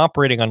 look, I'm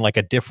operating on like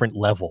a different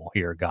level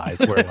here, guys,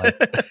 where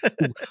like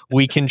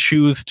we can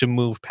choose to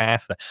move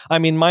past that. I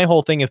mean, my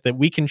whole thing is that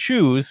we can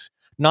choose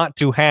not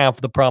to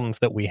have the problems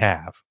that we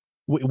have.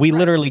 We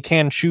literally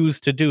can choose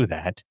to do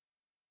that.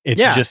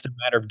 It's just a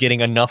matter of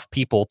getting enough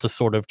people to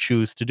sort of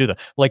choose to do that.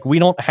 Like we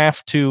don't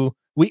have to,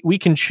 we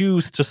can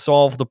choose to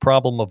solve the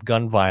problem of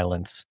gun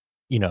violence,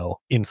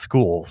 in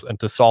schools and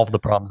to solve the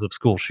problems of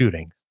school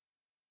shootings.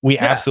 We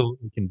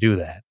absolutely can do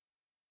that.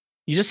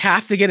 You just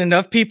have to get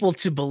enough people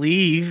to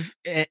believe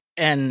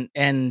and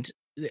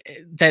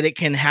that it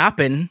can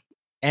happen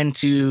and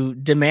to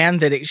demand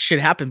that it should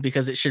happen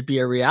because it should be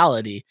a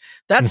reality.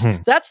 That's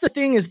the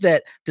thing, is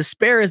that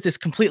despair is this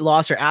complete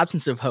loss or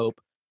absence of hope.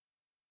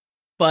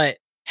 But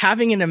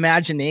having an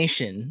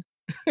imagination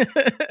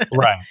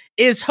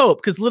is hope,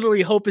 because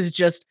literally hope is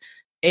just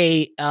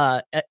an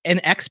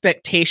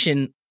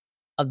expectation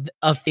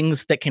of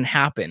things that can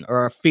happen,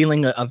 or a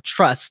feeling of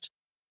trust.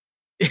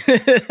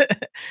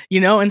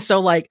 And so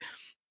like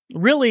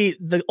really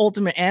the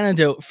ultimate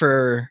antidote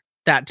for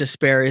that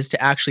despair is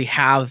to actually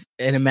have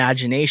an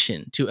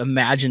imagination, to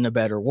imagine a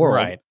better world.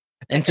 Right.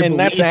 And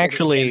that's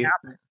actually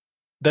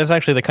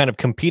the kind of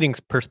competing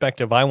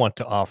perspective I want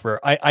to offer.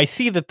 I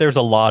see that there's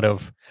a lot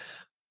of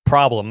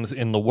problems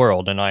in the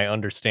world, and I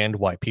understand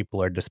why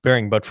people are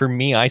despairing. But for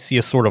me, I see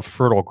a sort of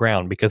fertile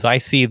ground, because I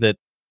see that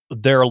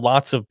there are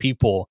lots of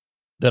people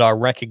that are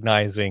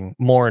recognizing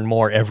more and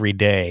more every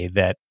day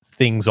that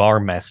things are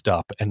messed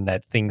up and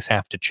that things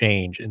have to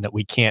change, and that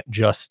we can't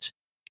just,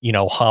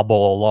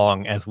 hobble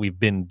along as we've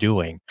been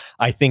doing.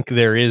 I think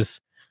there is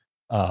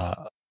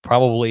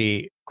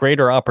probably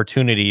greater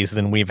opportunities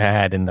than we've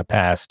had in the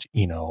past,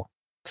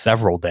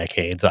 several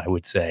decades, I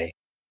would say,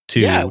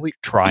 to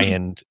try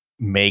and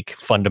make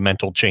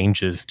fundamental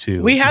changes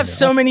to. We have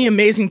so many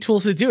amazing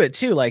tools to do it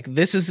too. Like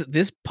this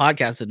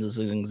podcast is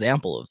an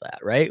example of that,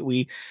 right?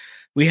 We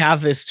have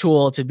this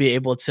tool to be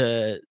able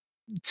to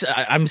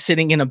I'm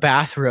sitting in a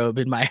bathrobe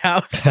in my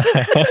house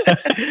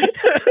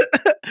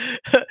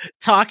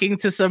talking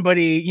to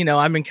somebody,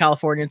 I'm in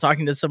California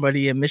talking to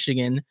somebody in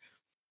Michigan,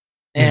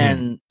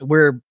 and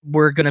we're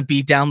going to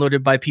be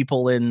downloaded by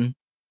people in,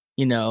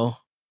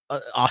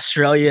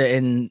 Australia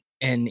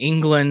and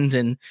England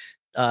and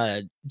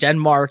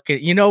Denmark,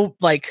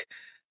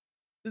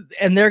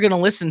 and they're going to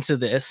listen to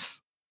this,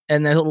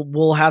 and then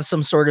we'll have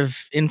some sort of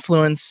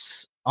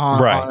influence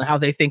on how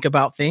they think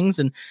about things,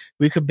 and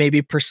we could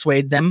maybe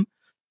persuade them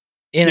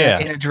in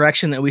a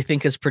direction that we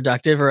think is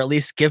productive, or at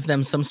least give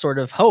them some sort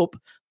of hope.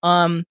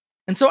 And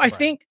so I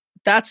think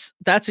that's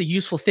a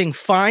useful thing.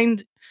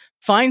 Find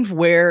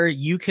where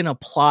you can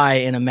apply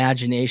an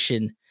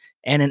imagination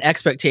and an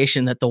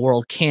expectation that the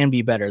world can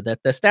be better, that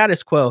the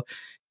status quo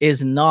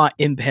is not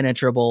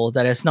impenetrable,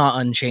 that it's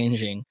not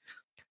unchanging.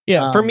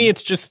 Yeah, for me,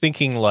 it's just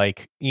thinking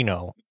like,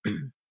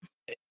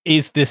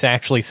 is this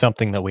actually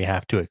something that we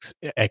have to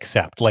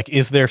accept? Like,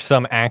 is there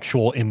some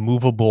actual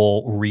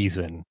immovable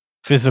reason,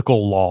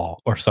 physical law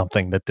or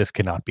something, that this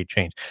cannot be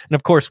changed? And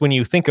of course, when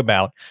you think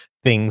about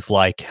things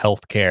like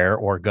healthcare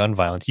or gun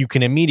violence, you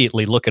can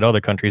immediately look at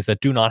other countries that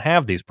do not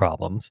have these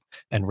problems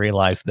and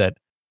realize that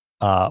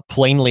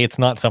plainly it's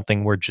not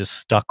something we're just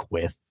stuck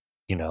with,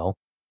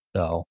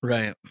 So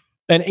right.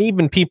 And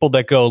even people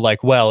that go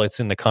like, well, it's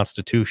in the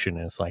Constitution.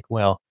 And it's like,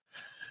 well,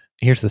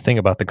 here's the thing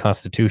about the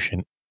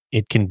Constitution.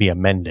 It can be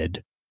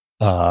amended.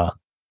 We've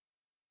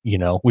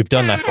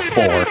done that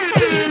before.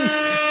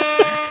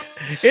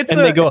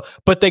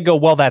 They go,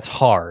 well, that's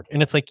hard.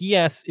 And it's like,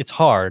 yes, it's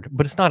hard,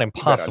 but it's not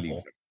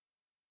impossible.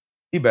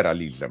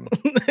 Liberalism.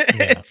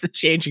 It's a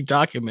changing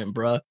document,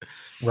 bro.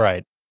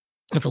 Right.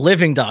 It's a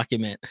living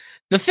document.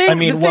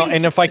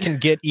 And if I can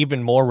get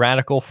even more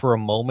radical for a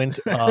moment,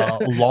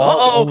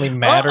 laws only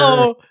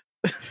matter.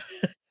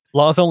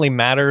 Laws only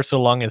matter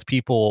so long as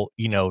people,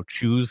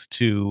 choose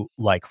to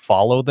like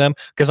follow them.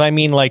 Because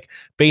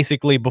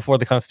basically before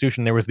the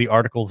Constitution, there was the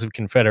Articles of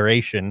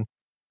Confederation,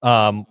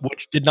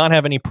 which did not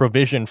have any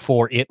provision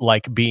for it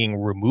like being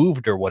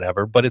removed or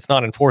whatever, but it's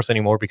not in force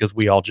anymore because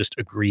we all just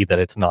agree that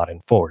it's not in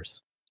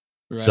force.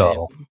 Right.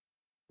 So,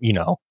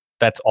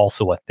 that's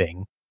also a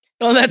thing.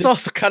 Well, that's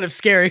also kind of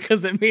scary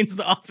because it means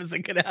the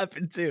opposite could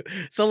happen too.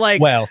 So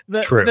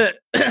true.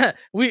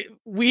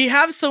 We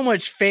have so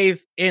much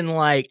faith in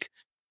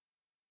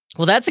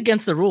that's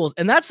against the rules.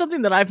 And that's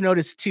something that I've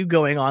noticed too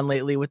going on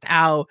lately with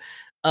how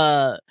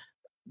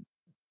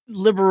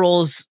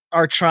liberals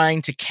are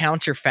trying to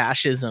counter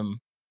fascism,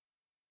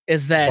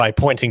 is that by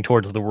pointing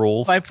towards the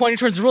rules. And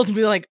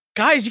be like,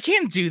 guys, you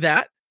can't do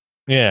that.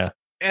 Yeah.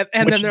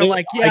 And then they're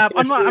like, yeah,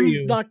 I'm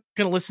not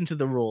going to listen to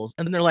the rules.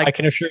 And then they're like, I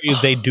can assure you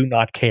they do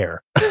not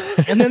care.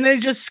 And then they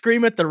just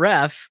scream at the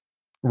ref.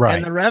 Right.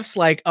 And the ref's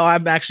like, oh,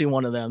 I'm actually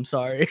one of them.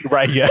 Sorry.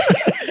 Right. Yeah.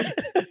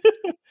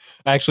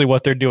 actually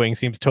what they're doing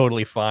seems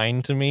totally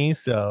fine to me.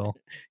 So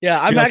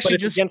Yeah, I'm but actually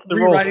it's just against the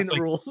rules. rewriting It's the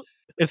like- rules.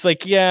 It's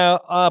like, yeah,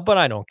 but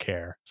I don't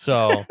care.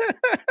 So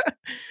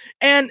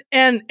and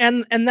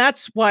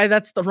that's why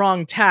that's the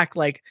wrong tack.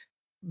 Like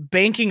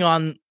banking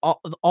on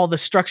all the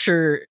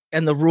structure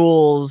and the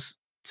rules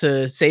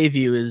to save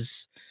you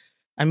is,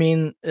 I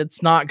mean,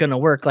 it's not going to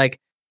work. Like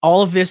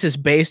all of this is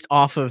based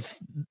off of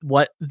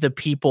what the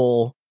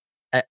people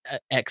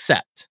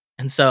accept,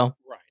 and so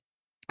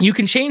you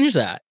can change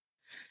that.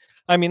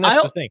 I mean,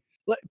 that's the thing.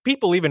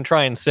 People even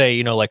try and say,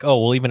 you know, like, oh,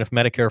 well, even if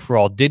Medicare for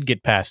All did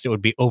get passed, it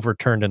would be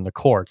overturned in the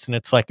courts. And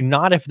it's like,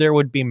 not if there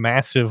would be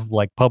massive,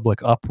 like,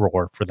 public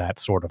uproar for that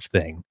sort of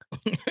thing.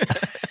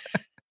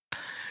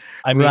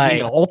 I mean, Right.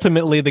 you know,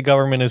 ultimately, the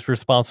government is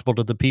responsible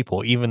to the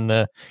people. Even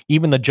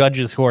the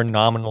judges who are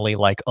nominally,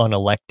 like,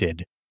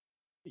 unelected,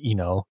 you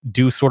know,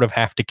 do sort of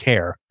have to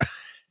care.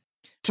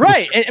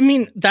 Right. I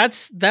mean,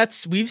 that's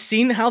we've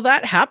seen how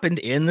that happened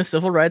in the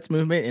civil rights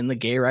movement, in the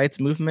gay rights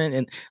movement,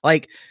 and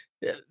like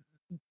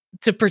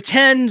to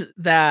pretend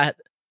that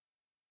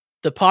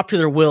the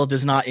popular will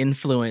does not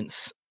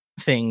influence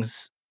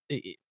things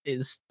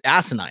is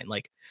asinine.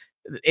 Like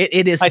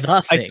it is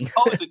the thing. I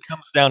suppose it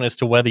comes down as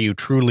to whether you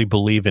truly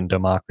believe in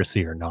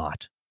democracy or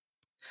not.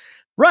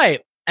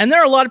 Right. And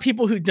there are a lot of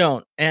people who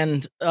don't,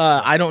 and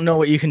I don't know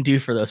what you can do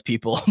for those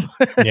people.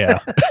 Yeah.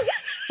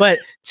 But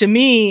to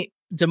me,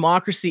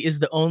 democracy is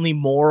the only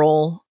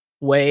moral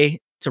way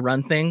to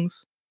run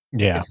things.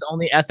 Yeah. It's the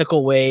only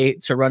ethical way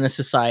to run a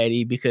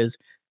society, because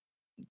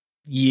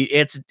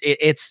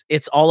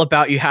it's all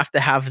about, you have to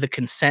have the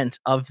consent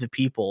of the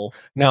people.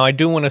 Now, I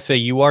do want to say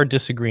you are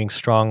disagreeing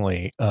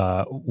strongly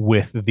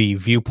with the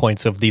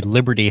viewpoints of the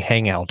Liberty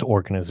Hangout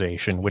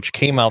organization, which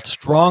came out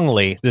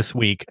strongly this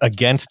week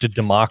against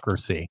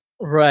democracy.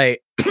 Right.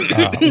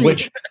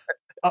 Which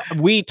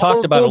we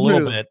talked about a bold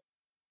little move. bit.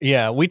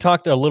 Yeah, we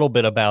talked a little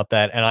bit about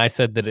that, and I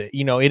said that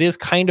it is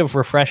kind of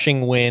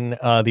refreshing when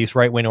these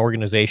right-wing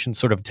organizations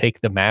sort of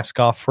take the mask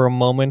off for a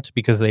moment,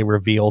 because they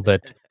reveal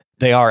that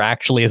they are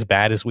actually as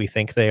bad as we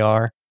think they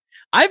are.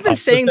 I've been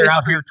saying they're this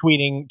out here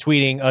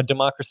tweeting,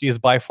 democracy is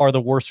by far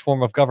the worst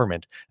form of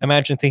government.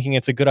 Imagine thinking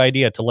it's a good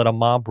idea to let a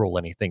mob rule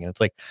anything, and it's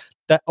like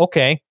that.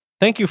 Okay,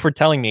 thank you for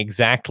telling me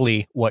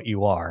exactly what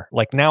you are.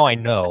 Like now I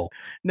know.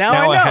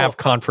 Now I know. have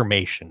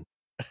confirmation.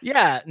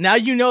 Yeah, now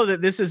you know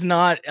that this is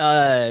not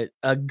a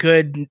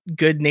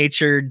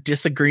good-natured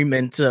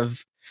disagreement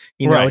of,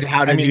 Right.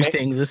 how to I mean, do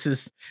things. This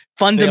is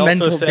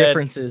fundamental said-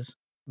 differences.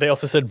 They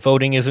also said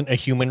voting isn't a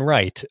human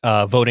right.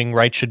 Voting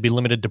rights should be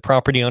limited to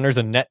property owners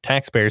and net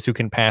taxpayers who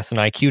can pass an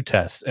IQ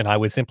test. And I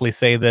would simply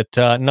say that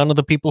none of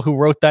the people who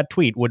wrote that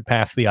tweet would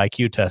pass the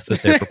IQ test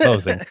that they're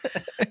proposing.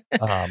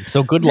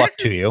 So good luck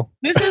to you.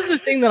 This is the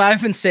thing that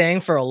I've been saying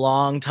for a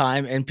long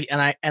time, and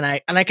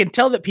I can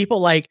tell that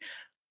people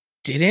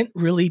didn't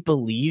really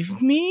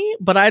believe me,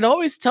 but I'd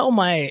always tell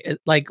my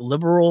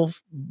liberal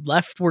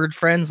leftward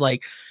friends,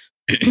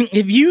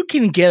 if you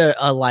can get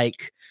a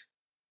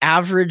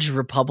average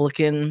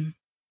Republican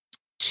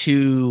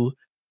to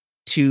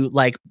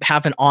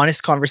have an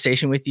honest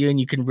conversation with you, and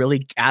you can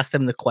really ask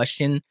them the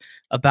question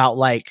about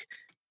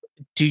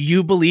do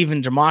you believe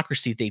in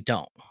democracy, they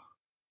don't.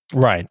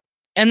 Right.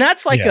 And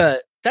that's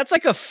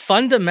a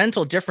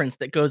fundamental difference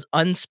that goes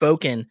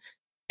unspoken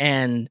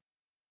and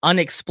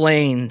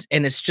unexplained,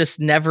 and it's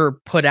just never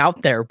put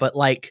out there. But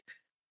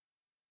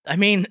I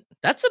mean,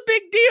 that's a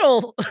big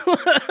deal.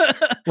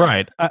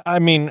 Right. I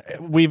mean,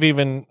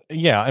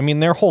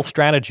 their whole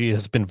strategy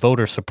has been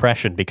voter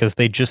suppression, because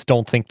they just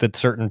don't think that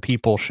certain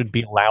people should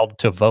be allowed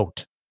to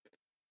vote.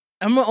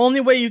 And the only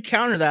way you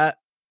counter that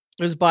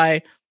is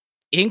by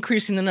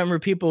increasing the number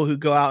of people who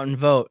go out and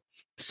vote.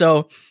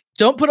 So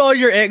don't put all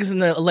your eggs in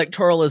the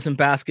electoralism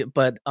basket,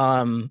 but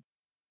also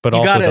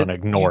don't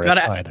ignore it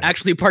either.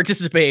 Actually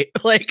participate.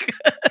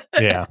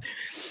 Yeah.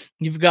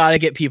 You've got to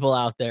get people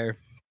out there,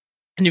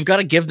 and you've got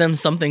to give them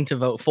something to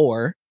vote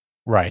for.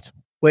 Right.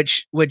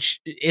 Which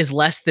is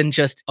less than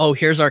just, oh,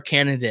 here's our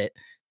candidate.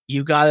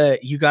 You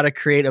gotta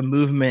create a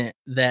movement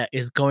that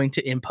is going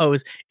to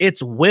impose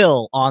its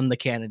will on the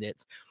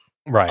candidates.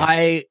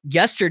 Right.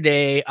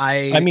 Yesterday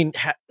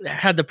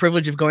had the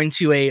privilege of going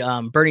to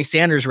a Bernie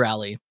Sanders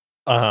rally.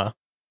 Uh-huh.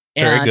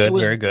 Very good.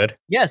 Very good.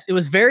 Yes, it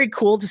was very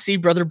cool to see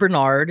Brother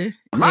Bernard,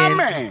 My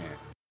man.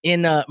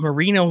 in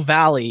Merino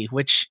Valley,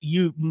 which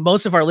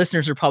most of our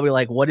listeners are probably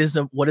like, what is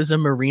a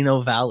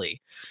Merino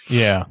Valley?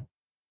 Yeah.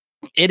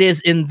 It is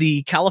in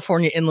the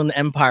California Inland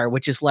Empire,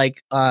 which is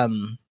I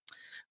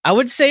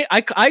would say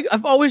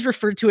I've always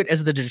referred to it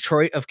as the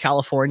Detroit of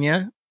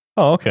California.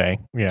 Oh, okay.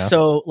 Yeah.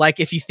 So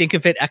if you think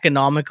of it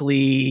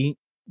economically,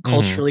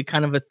 culturally,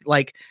 kind of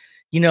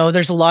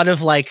there's a lot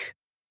of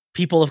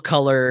people of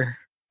color.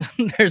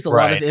 There's a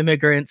lot of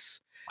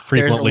immigrants.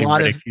 Frequently There's a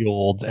lot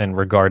ridiculed and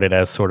regarded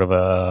as sort of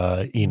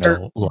a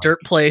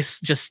dirt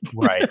place, just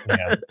right.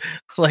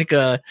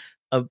 Yeah.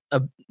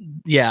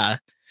 Yeah.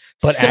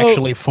 But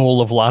actually full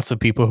of lots of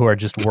people who are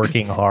just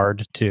working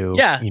hard to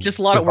just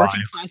a lot of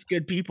working class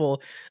good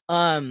people.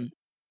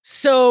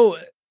 So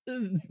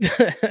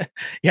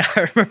Yeah,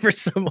 I remember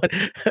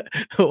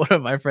one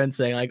of my friends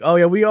saying like, "Oh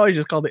yeah, we always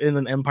just call the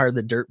Inland Empire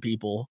the dirt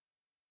people."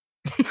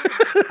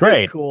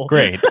 Great, Cool.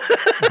 great.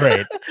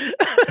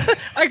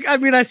 I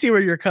mean, I see where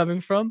you're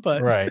coming from,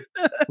 but Right.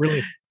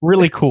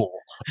 Really cool.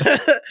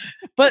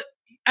 But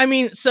I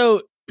mean,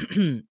 so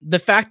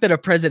the fact that a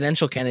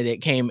presidential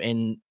candidate came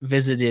and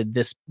visited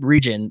this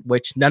region,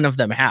 which none of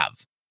them have,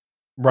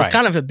 was Right.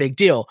 kind of a big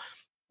deal.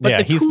 But Yeah,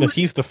 the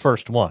he's the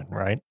first one,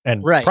 right?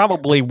 And Right.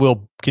 probably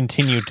will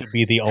continue to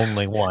be the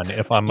only one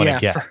if I'm gonna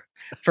guess.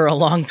 for a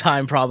long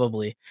time,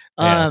 probably.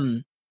 Yeah.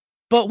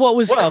 But what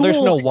was Well, cool,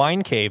 there's no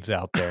wine caves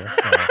out there.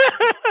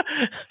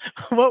 So.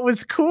 what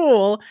was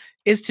cool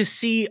is to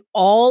see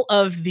all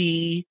of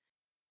the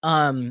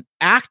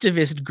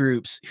activist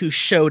groups who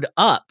showed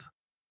up,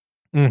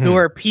 who Mhm.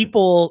 are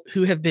people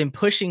who have been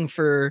pushing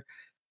for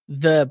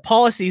the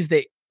policies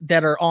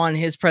that are on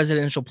his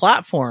presidential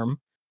platform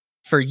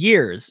for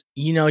years.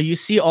 You know, you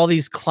see all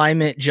these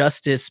climate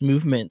justice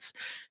movements,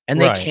 and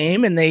they Right.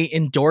 came and they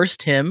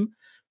endorsed him.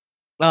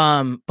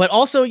 But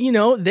also, you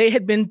know, they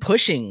had been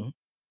pushing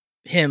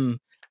him.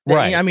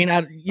 Right. I mean,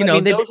 they've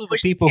those been are the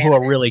pushing people who are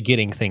candidates. really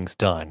getting things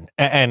done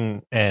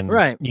and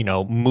Right.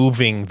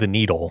 moving the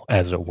needle,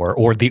 as it were,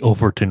 or the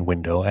Overton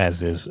window,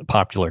 as is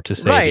popular to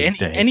say Right. these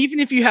days. And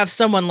even if you have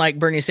someone like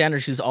Bernie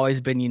Sanders, who's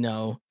always been,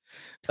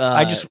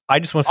 I just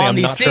want to say on I'm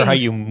these not sure how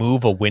things- you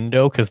move a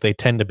window because they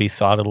tend to be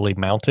solidly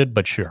mounted,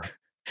 but sure.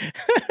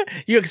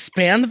 you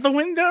expand the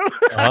window.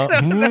 I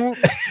don't know.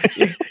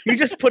 You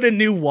just put a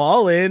new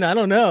wall in. I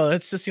don't know.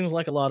 That just seems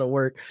like a lot of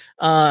work.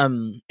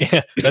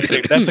 Yeah, that's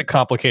a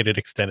complicated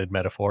extended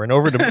metaphor. In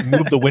order to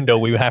move the window,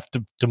 we have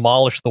to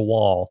demolish the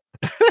wall.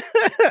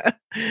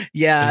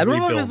 Yeah, I and don't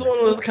know if it's rebuild one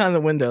of those kind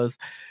of windows,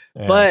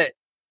 Yeah.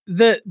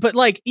 but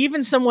like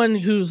even someone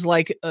who's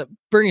like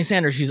Bernie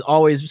Sanders, who's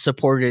always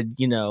supported,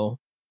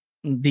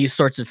 these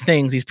sorts of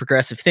things, these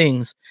progressive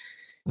things.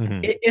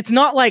 Mhm. It's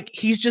not like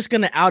he's just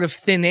going to out of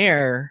thin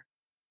air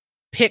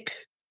pick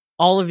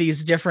all of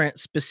these different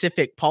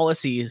specific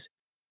policies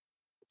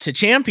to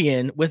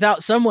champion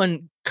without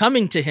someone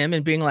coming to him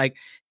and being like,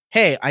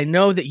 "Hey, I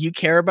know that you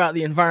care about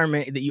the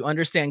environment, that you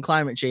understand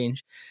climate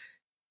change.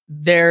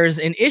 There's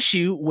an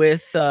issue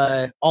with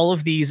all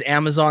of these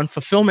Amazon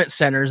fulfillment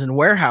centers and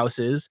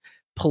warehouses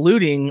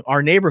polluting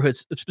our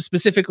neighborhoods.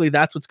 Specifically,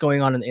 that's what's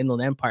going on in the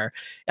Inland Empire."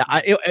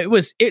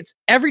 It's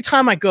every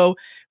time I go,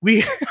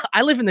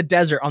 I live in the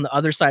desert on the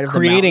other side of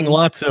Creating the mountain.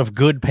 lots of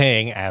good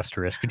paying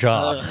asterisk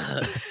jobs.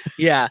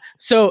 Yeah.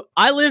 So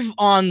I live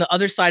on the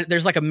other side.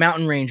 There's like a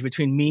mountain range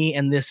between me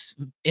and this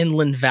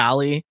inland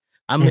valley.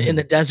 I'm in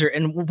the desert,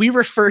 and we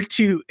refer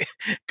to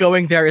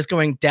going there as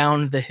going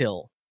down the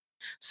hill.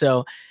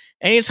 So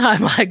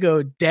anytime I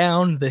go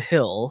down the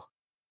hill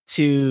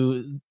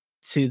to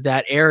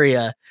that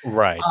area,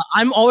 Right.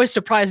 I'm always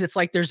surprised. It's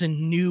like there's a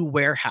new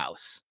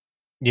warehouse.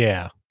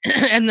 Yeah.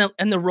 and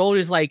the road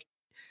is like,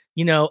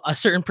 a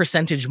certain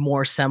percentage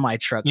more semi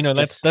trucks.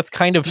 That's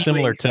kind of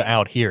similar to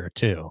out here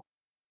too.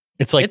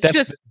 It's like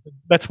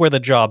that's where the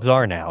jobs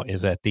are now,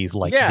 is at these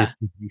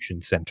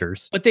distribution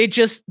centers. But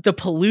the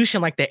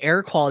pollution, like the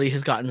air quality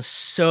has gotten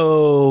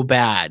so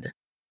bad.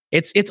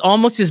 It's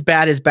almost as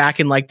bad as back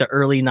in like the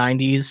early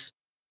 90s,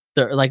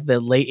 the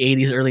late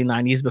 80s, early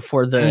 90s,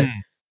 before the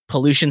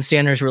pollution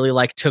standards really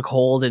like took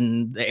hold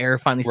and the air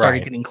finally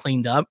started getting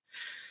cleaned up.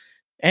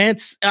 And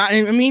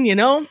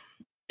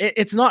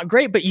it's not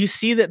great, but you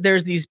see that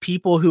there's these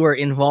people who are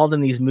involved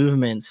in these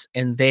movements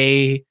and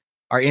they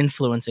are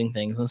influencing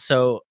things. And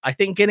so I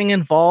think getting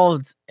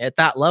involved at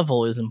that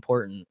level is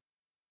important.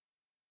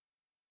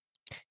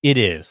 It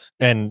is.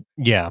 And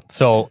yeah,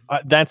 so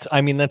that's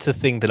a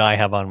thing that I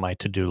have on my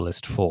to-do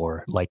list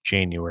for like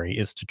January,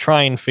 is to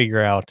try and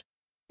figure out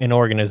an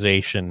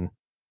organization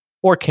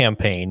or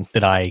campaign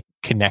that I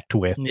connect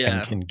with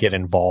and can get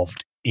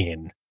involved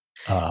in.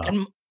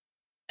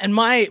 And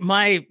my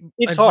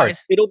it's advice, hard.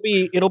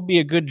 It'll be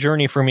a good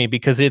journey for me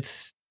because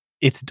it's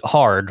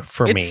hard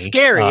for me. It's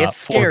scary. It's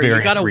scary.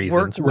 You got to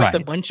work with a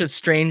Right. bunch of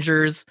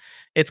strangers.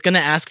 It's going to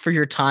ask for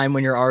your time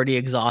when you're already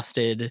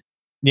exhausted.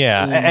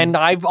 Yeah, and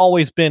I've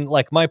always been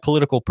like, my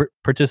political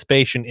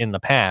participation in the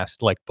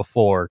past, like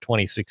before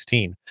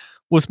 2016,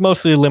 was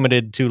mostly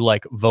limited to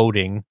like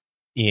voting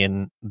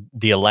in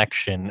the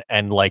election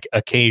and like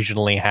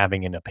occasionally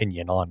having an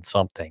opinion on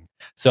something.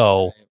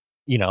 So,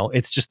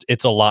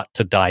 it's a lot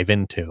to dive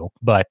into,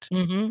 but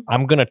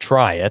I'm going to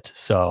try it.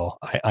 So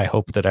I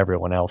hope that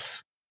everyone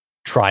else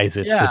tries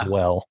it as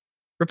well.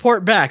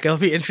 Report back. It'll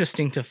be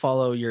interesting to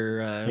follow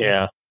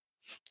your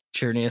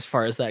journey as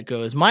far as that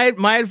goes. My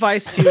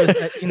advice to you is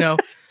that,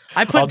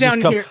 I put down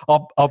here.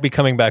 I'll be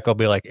coming back. I'll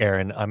be like,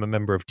 Aaron, I'm a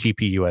member of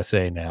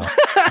TPUSA now.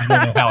 I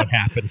don't know how it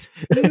happened.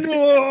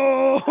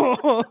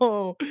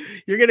 No,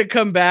 you're gonna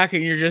come back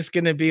and you're just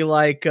gonna be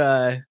like,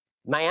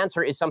 my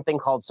answer is something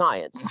called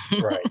science.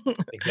 Right.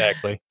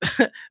 Exactly.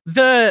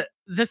 The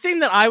thing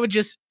that I would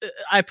just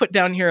I put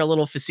down here a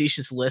little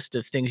facetious list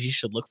of things you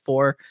should look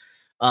for.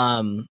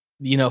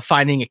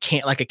 Finding a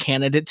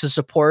candidate to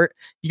support.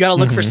 You got to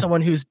look for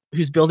someone who's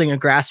building a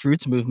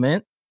grassroots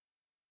movement.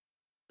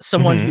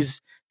 someone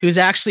Mhm. who's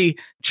actually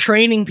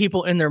training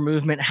people in their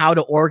movement how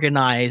to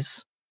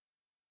organize.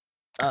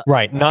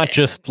 Right, not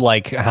just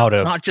like how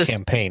to Not just-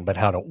 campaign, but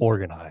how to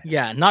organize.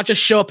 Yeah, not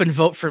just show up and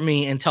vote for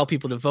me and tell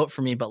people to vote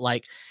for me, but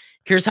like,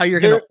 here's how you're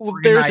going to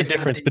organize. There's a what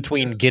difference they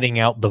between do. getting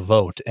out the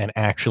vote and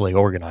actually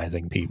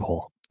organizing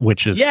people,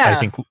 which is, I Yeah.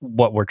 think,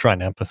 what we're trying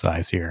to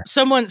emphasize here.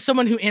 someone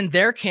who in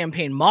their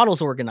campaign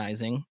models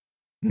organizing,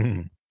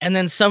 Mhm. and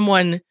then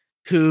someone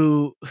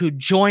who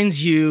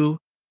joins you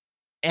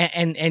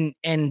and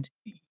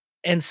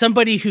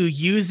somebody who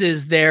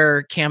uses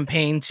their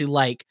campaign to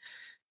like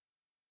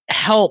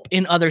help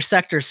in other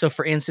sectors. So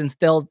for instance,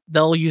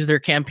 they'll use their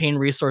campaign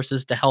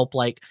resources to help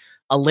like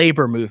a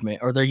labor movement,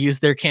 or they'll use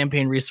their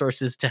campaign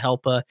resources to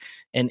help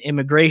an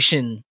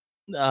immigration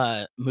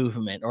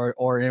movement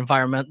or an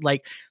environment.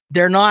 Like,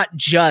 they're not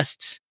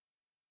just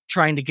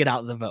trying to get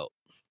out the vote.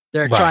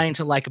 They're Right. trying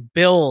to like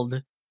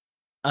build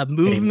a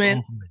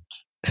movement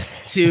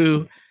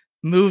to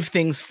move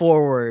things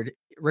forward,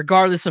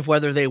 regardless of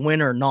whether they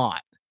win or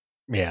not.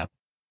 Yeah.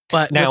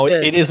 But Now, with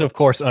the- it is, of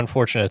course,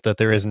 unfortunate that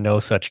there is no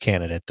such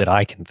candidate that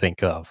I can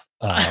think of.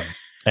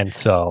 And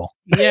so,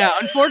 yeah,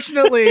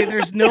 unfortunately,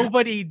 there's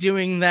nobody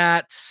doing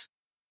that.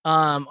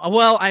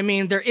 Well, I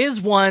mean, there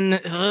is one.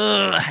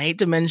 I hate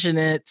to mention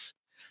it.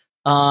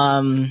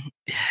 It's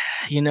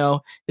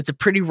a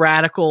pretty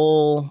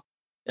radical.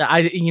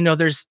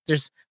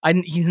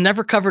 He's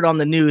never covered on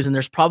the news, and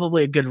there's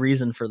probably a good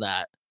reason for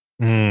that.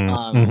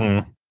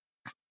 mhm.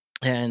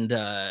 And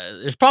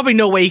there's probably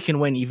no way he can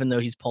win, even though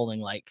he's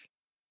polling like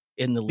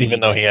in the lead. Even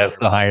though he has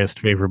the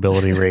highest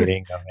favorability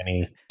rating of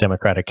any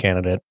Democratic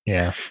candidate.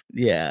 Yeah.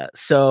 Yeah.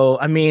 So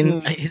I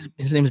mean, his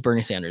name is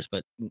Bernie Sanders,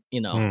 but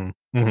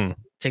Mhm.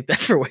 take that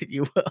for what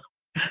you will.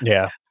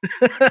 Yeah.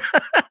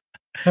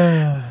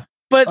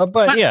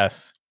 But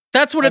yes.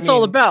 that's what I it's all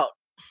mean- about.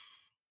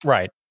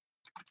 Right.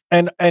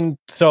 And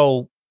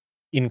so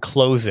in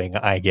closing,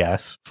 I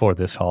guess, for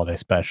this holiday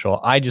special,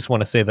 I just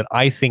want to say that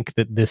I think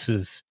that this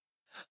is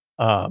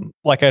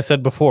like I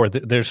said before,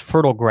 there's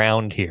fertile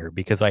ground here,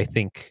 because I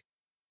think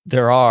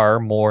there are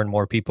more and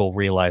more people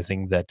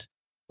realizing that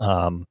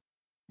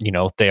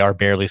they are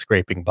barely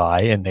scraping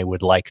by, and they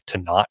would like to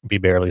not be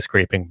barely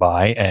scraping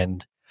by,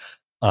 and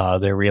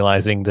they're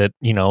realizing that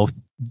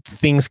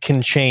things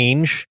can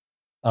change.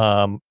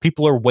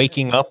 People are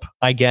waking up,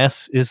 I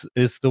guess, is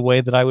the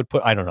way that I would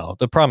put. I don't know.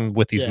 The problem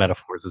with these Yeah.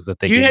 metiphors is that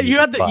they You get you used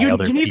had by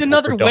other you need people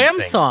another for dumb Wham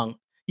things. song.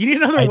 You need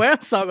another I-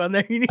 Wham song on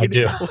there. You need. I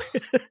do.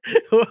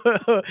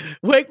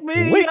 Wake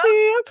me Wake up.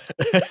 me up.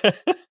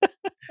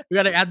 We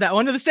got to add that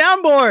one to the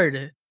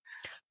soundboard.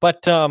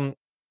 But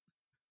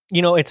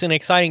it's an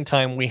exciting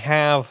time. We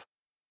have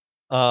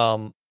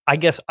I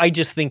guess I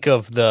just think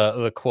of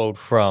the quote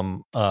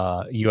from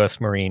US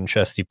Marine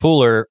Chesty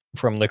Puller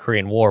from the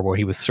Korean War, where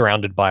he was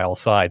surrounded by all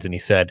sides, and he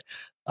said,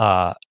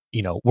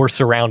 we're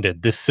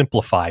surrounded. This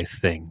simplifies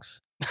things.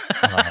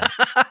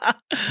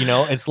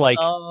 It's like,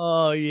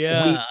 oh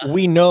yeah,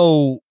 we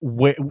know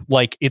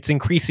it's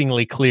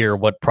increasingly clear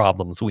what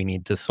problems we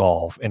need to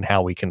solve and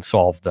how we can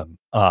solve them.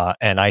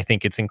 And I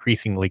think it's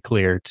increasingly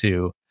clear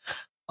to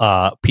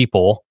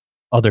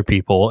other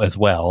people as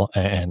well.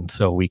 And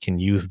so we can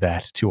use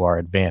that to our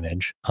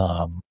advantage.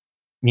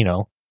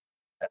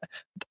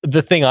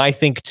 The thing I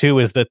think too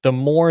is that the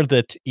more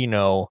that,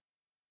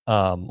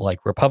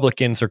 like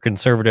Republicans or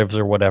conservatives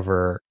or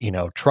whatever,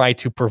 try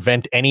to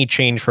prevent any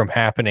change from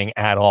happening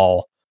at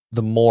all,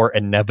 the more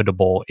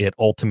inevitable it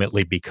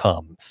ultimately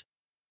becomes.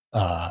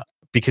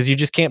 Because you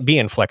just can't be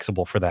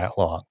inflexible for that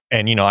long.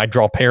 And, I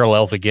draw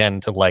parallels again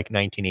to like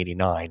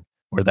 1989,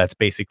 where that's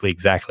basically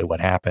exactly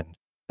what happened.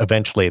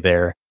 Eventually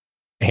their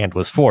hand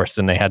was forced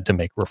and they had to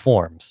make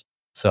reforms.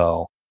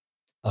 So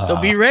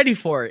be ready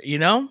for it,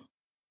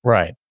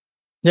 Right.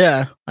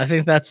 Yeah, I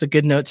think that's a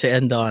good note to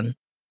end on.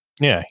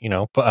 Yeah,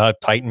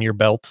 tighten your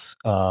belts,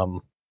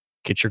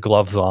 get your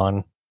gloves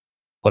on,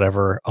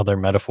 whatever other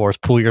metaphors,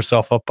 pull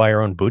yourself up by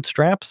your own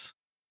bootstraps.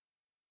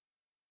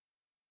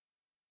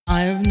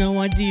 I have no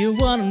idea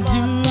what I'm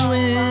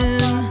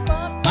doing.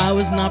 I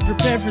was not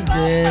prepared for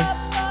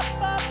this.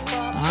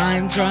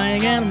 I'm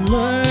trying and I'm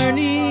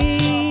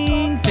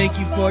learning. Thank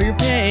you for your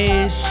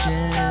patience.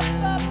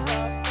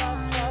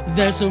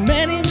 There's so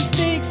many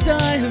mistakes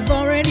I have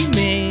already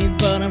made,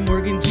 but I'm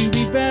working to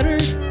be better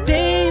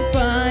day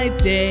by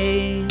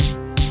day.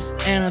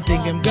 And I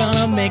think I'm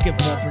gonna make it,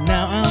 but for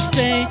now I'll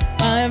say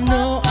I have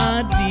no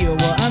idea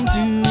what I'm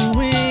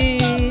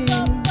doing.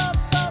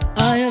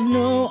 I have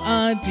no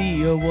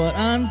idea what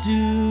I'm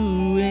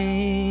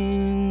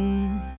doing.